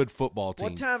a good football team.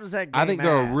 What time is that game I think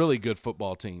they're at? a really good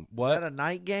football team. What? Is that a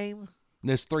night game?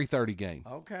 It's 3:30 game.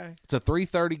 Okay. It's a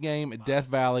 3:30 game at Death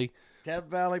Valley. Death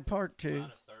Valley Part 2.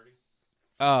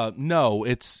 No,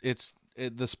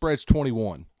 the spread's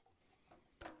 21.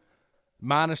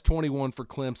 Minus 21 for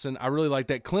Clemson. I really like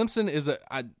that. Clemson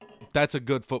that's a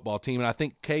good football team, and I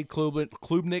think Cade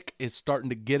Klubnik is starting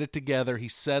to get it together.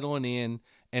 He's settling in.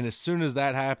 And as soon as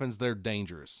that happens, they're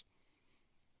dangerous.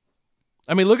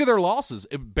 I mean, look at their losses.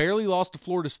 It barely lost to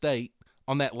Florida State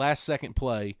on that last second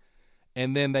play,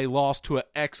 and then they lost to an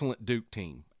excellent Duke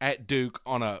team at Duke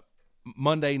on a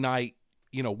Monday night,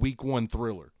 week 1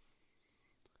 thriller.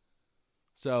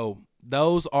 So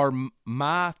those are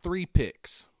my 3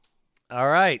 picks. All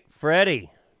right, Freddie.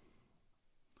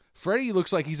 Freddie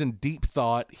looks like he's in deep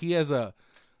thought. He has a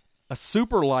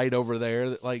super light over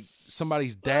there that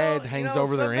somebody's dad hangs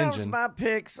over their engine. My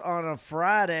picks on a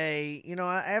Friday,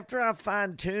 after I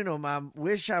fine-tune them, I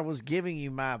wish I was giving you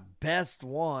my best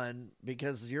one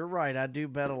because you're right, I do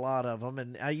bet a lot of them,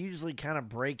 and I usually kind of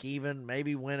break even,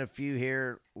 maybe win a few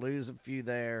here, lose a few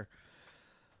there.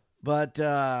 But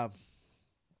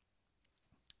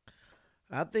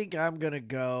I think I'm going to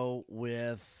go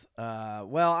with, I'm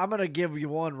going to give you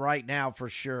one right now for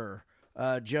sure.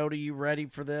 Jody, you ready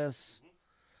for this?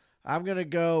 I'm going to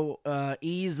go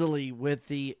easily with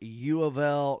the U of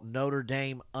L Notre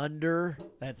Dame under.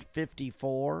 That's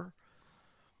 54.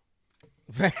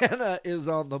 Vanna is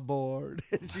on the board.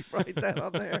 Did you write that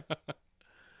on there?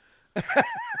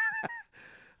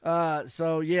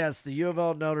 So, yes, the U of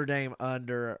L Notre Dame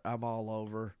under, I'm all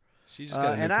over. She's got a new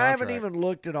and contract. I haven't even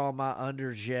looked at all my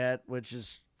unders yet, which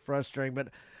is frustrating. But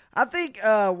I think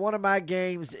one of my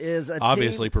games is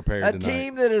obviously prepared tonight.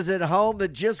 Team that is at home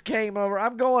that just came over.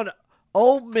 I'm going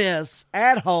Ole Miss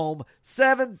at home,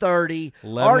 7:30.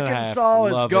 Arkansas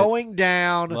is going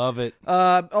down. Love it.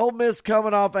 Ole Miss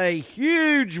coming off a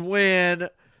huge win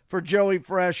for Joey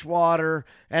Freshwater,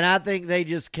 and I think they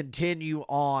just continue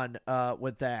on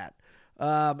with that.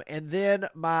 And then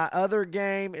my other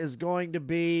game is going to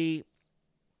be.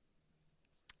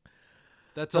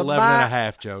 That's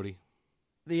 11.5, Jody.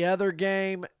 The other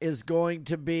game is going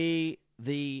to be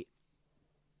the.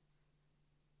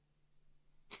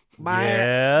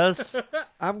 Yes.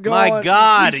 I'm going. My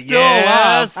God. He's still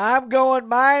yes. I'm going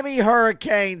Miami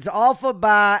Hurricanes off of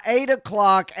by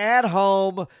 8:00 at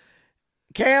home.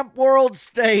 Camp World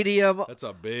Stadium. That's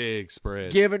a big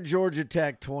spread. Giving Georgia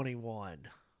Tech 21.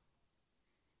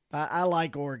 I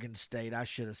like Oregon State. I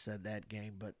should have said that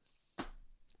game, but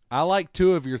I like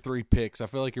 2 of your 3 picks. I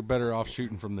feel like you're better off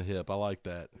shooting from the hip. I like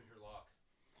that.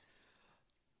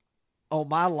 oh,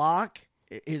 my lock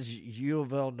is U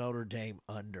of L Notre Dame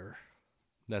under.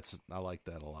 I like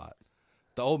that a lot.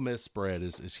 The Ole Miss spread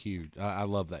is huge. I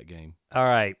love that game. All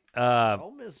right.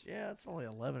 Ole Miss, it's only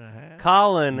 11.5.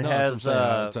 Colin No, has.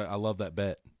 I love that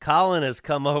bet. Colin has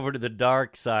come over to the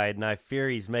dark side, and I fear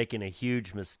he's making a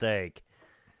huge mistake.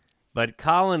 But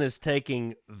Colin is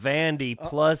taking Vandy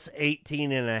plus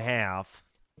 18.5.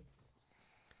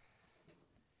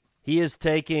 He is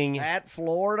taking At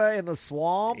Florida in the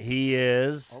swamp? He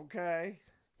is. Okay.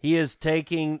 He is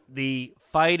taking the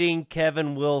Fighting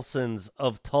Kevin Wilsons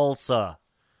of Tulsa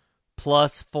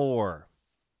plus 4.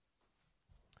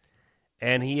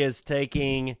 And he is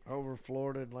taking Over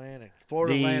Florida Atlantic.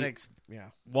 Florida Atlantic's, yeah.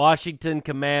 Washington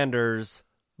Commanders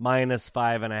minus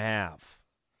 5.5.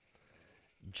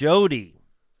 Jody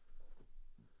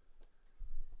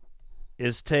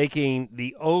is taking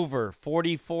the over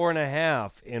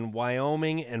 44.5 in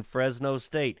Wyoming and Fresno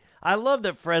State. I love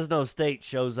that Fresno State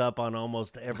shows up on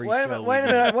almost every show. Wait a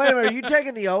minute. Are you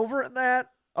taking the over in that?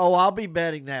 Oh, I'll be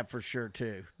betting that for sure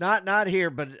too. Not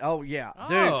here, but yeah.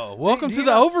 Dude, oh, welcome to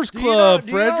the Overs Club,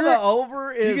 Frederick. You know the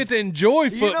over is, you get to enjoy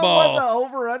football. You know what the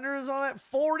over under is on that?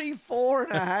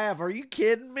 44.5. Are you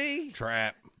kidding me?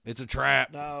 Trap. It's a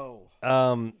trap. No.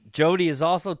 Jody is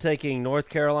also taking North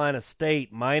Carolina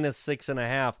State minus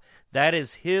 6.5. That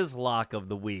is his lock of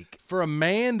the week. For a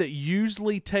man that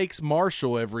usually takes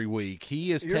Marshall every week,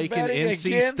 he is taking NC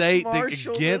against State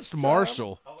Marshall against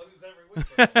Marshall. I lose every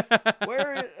week.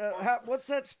 Where is, what's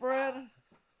that spread?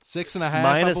 6.5.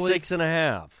 Minus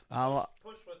 6.5.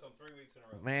 Push with them 3 weeks in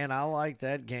a row. Man, I like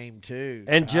that game too.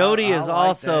 And Jody is like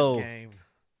also that game.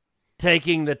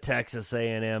 taking the Texas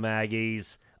A&M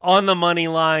Aggies on the money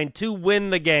line to win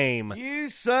the game. You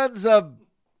sons of...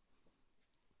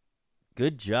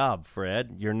 Good job,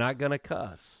 Fred. You're not going to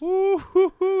cuss. Woo,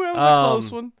 that was a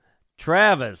close one.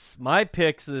 Travis, my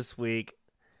picks this week.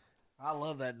 I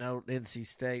love that note NC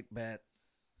State bet.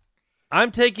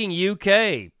 I'm taking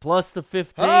UK plus the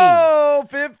 15. Oh,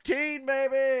 15,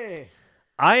 baby.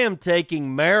 I am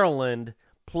taking Maryland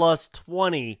plus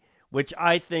 20, which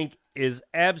I think is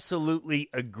absolutely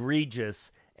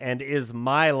egregious and is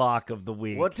my lock of the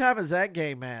week. What time is that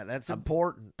game at? That's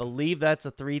important. Believe that's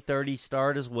a 3:30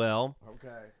 start as well.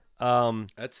 Okay.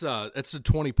 That's a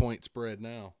 20-point spread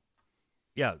now.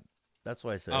 Yeah, that's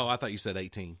what I said. Oh, I thought you said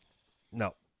 18.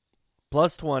 No.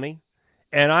 Plus 20.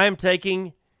 And I'm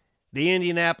taking the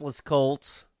Indianapolis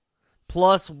Colts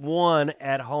plus 1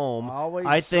 at home.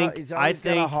 He's always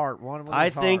got a heart. One with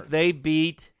his think heart. they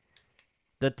beat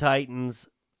the Titans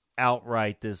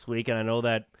outright this week, and I know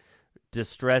that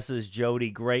distresses Jody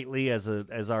greatly as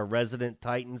our resident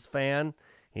Titans fan.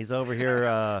 He's over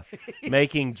here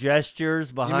making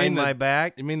gestures behind my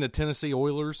back. You mean the Tennessee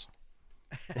Oilers?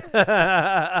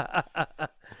 But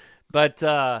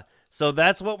so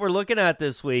that's what we're looking at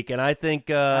this week, and I think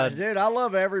dude, I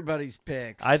love everybody's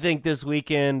picks. I think this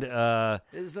weekend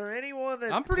is there anyone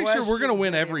that I'm pretty sure we're going to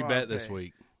win questions every any of our bet this picks?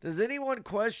 week. Does anyone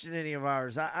question any of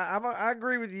ours? I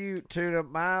agree with you, Tuna.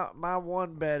 My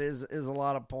one bet is a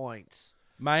lot of points.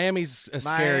 Miami's a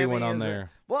scary one on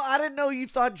there. Well, I didn't know you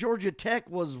thought Georgia Tech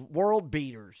was world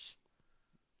beaters.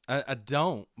 I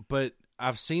don't, but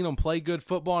I've seen them play good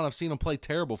football and I've seen them play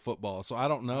terrible football. So I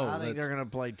don't know. I think they're going to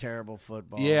play terrible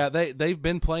football. Yeah, they've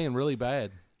been playing really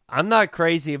bad. I'm not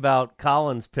crazy about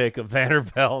Collins' pick of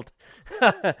Vanderbilt.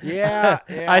 Yeah,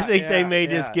 I think they may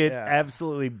just get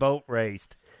absolutely boat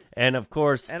raced. And, of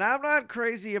course... And I'm not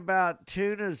crazy about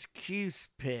Tuna's Cuse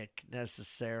pick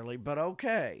necessarily, but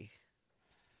okay.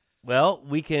 Well,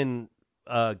 we can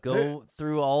go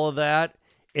through all of that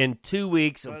in 2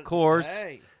 weeks, of course.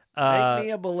 Hey, make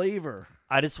me a believer.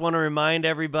 I just want to remind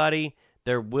everybody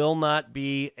there will not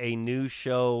be a new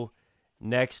show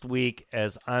next week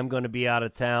as I'm going to be out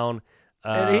of town.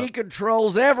 And he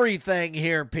controls everything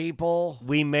here, people.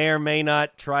 We may or may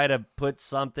not try to put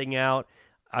something out.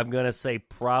 I'm going to say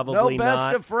probably no best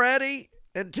not. of Freddie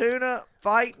and Tuna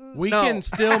fighting? We can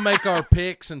still make our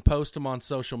picks and post them on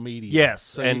social media. Yes.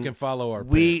 So and you can follow our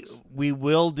picks. We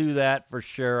will do that for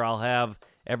sure. I'll have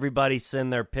everybody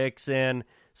send their picks in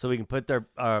so we can put their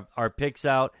our picks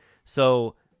out.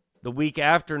 So the week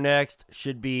after next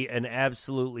should be an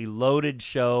absolutely loaded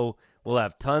show. We'll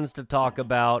have tons to talk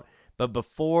about. But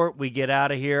before we get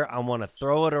out of here, I want to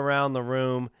throw it around the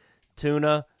room.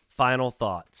 Tuna, final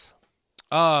thoughts.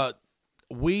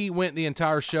 We went the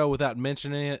entire show without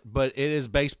mentioning it, but it is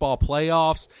baseball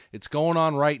playoffs. It's going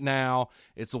on right now.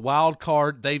 It's a wild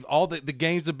card. The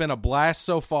games have been a blast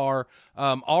so far.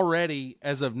 Already,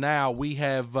 as of now, we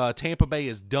have Tampa Bay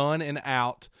is done and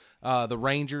out. The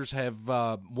Rangers have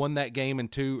won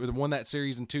that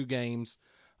series in 2 games.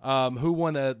 Who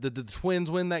won? The Twins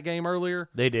win that game earlier?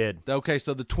 They did. Okay,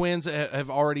 so the Twins have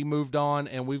already moved on,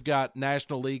 and we've got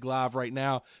National League live right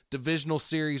now. Divisional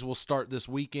series will start this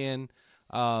weekend.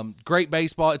 Great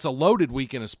baseball. It's a loaded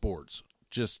weekend of sports.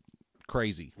 Just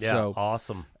crazy. Yeah, so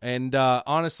awesome. And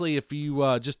honestly, if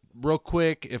you just real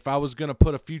quick, if I was going to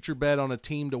put a future bet on a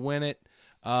team to win it,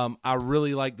 I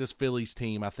really like this Phillies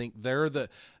team. I think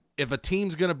if a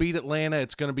team's going to beat Atlanta,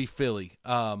 it's going to be Philly.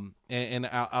 And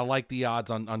I like the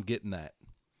odds on getting that.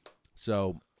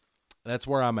 So that's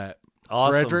where I'm at.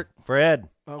 Awesome. Frederick? Fred.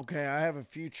 Okay, I have a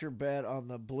future bet on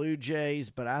the Blue Jays,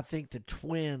 but I think the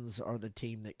Twins are the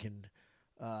team that can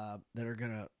that are going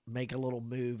to make a little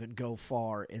move and go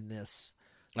far in this.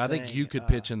 I think you could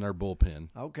pitch in their bullpen.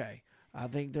 Okay, I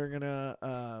think they're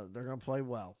gonna play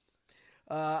well.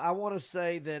 I want to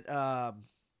say that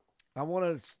I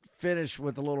want to finish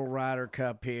with a little Ryder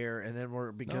Cup here, and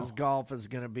then because golf is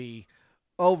going to be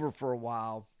over for a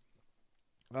while.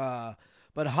 But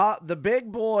the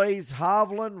big boys,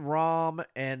 Hovland, Rahm,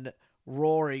 and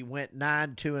Rory went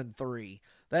 9-2-3.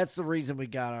 That's the reason we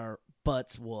got our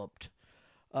butts whooped.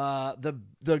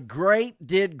 The great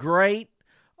did great.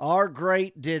 Our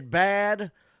great did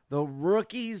bad. The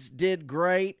rookies did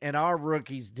great, and our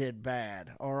rookies did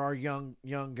bad, or our young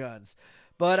guns.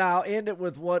 But I'll end it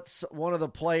with what one of the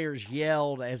players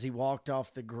yelled as he walked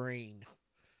off the green.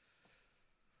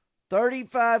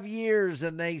 35 years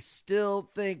and they still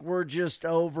think we're just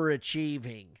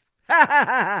overachieving.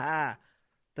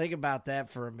 Think about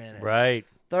that for a minute. Right.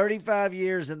 35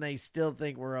 years and they still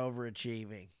think we're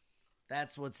overachieving.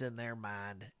 That's what's in their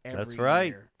mind every year. That's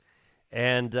right.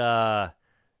 And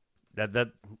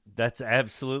that's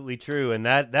absolutely true. And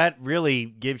that really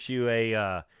gives you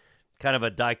a kind of a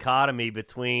dichotomy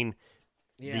between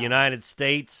the United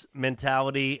States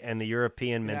mentality and the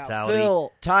European mentality.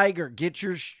 Phil, Tiger, get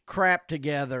your crap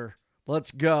together. Let's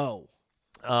go.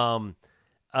 Again,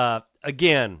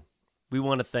 we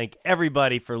want to thank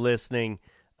everybody for listening.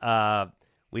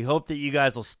 We hope that you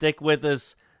guys will stick with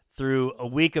us through a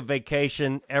week of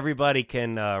vacation. Everybody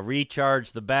can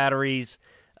recharge the batteries.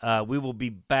 We will be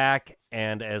back,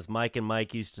 and as Mike and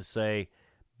Mike used to say,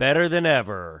 better than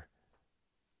ever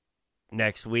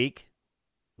next week.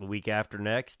 The week after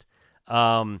next.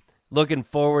 Looking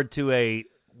forward to a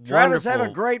Travis, wonderful... have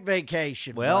a great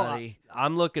vacation, buddy.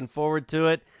 I'm looking forward to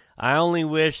it. I only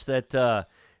wish that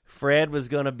Fred was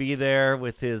going to be there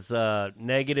with his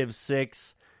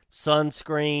 -6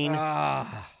 sunscreen.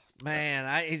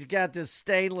 Man, he's got this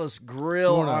stainless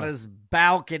grill on his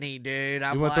balcony, dude.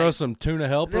 You want to throw some tuna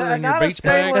helper in your beach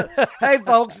bag? bag? Hey,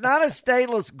 folks, not a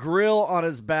stainless grill on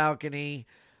his balcony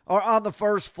or on the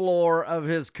first floor of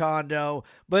his condo,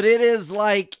 but it is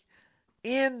like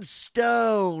in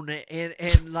stone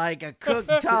and like a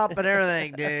cooktop and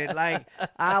everything, dude. Like,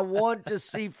 I want to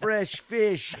see fresh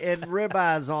fish and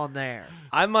ribeyes on there.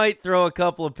 I might throw a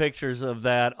couple of pictures of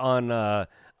that on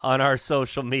our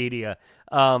social media.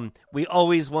 We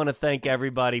always want to thank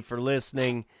everybody for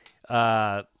listening.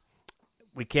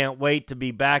 We can't wait to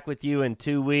be back with you in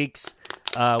 2 weeks.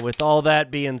 With all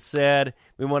that being said,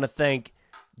 we want to thank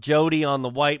Jody on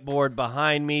the whiteboard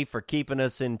behind me for keeping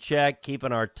us in check,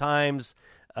 keeping our times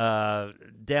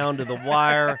down to the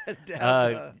wire,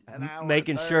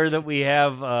 making sure that we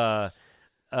have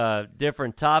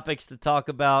different topics to talk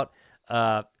about.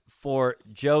 For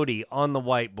Jody on the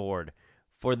whiteboard,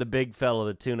 for the big fellow,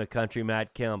 the Tuna Country,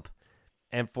 Matt Kemp,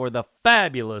 and for the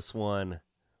fabulous one,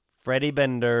 Freddie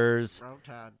Benders.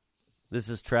 This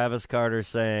is Travis Carter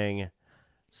saying,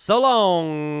 so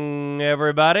long,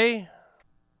 everybody.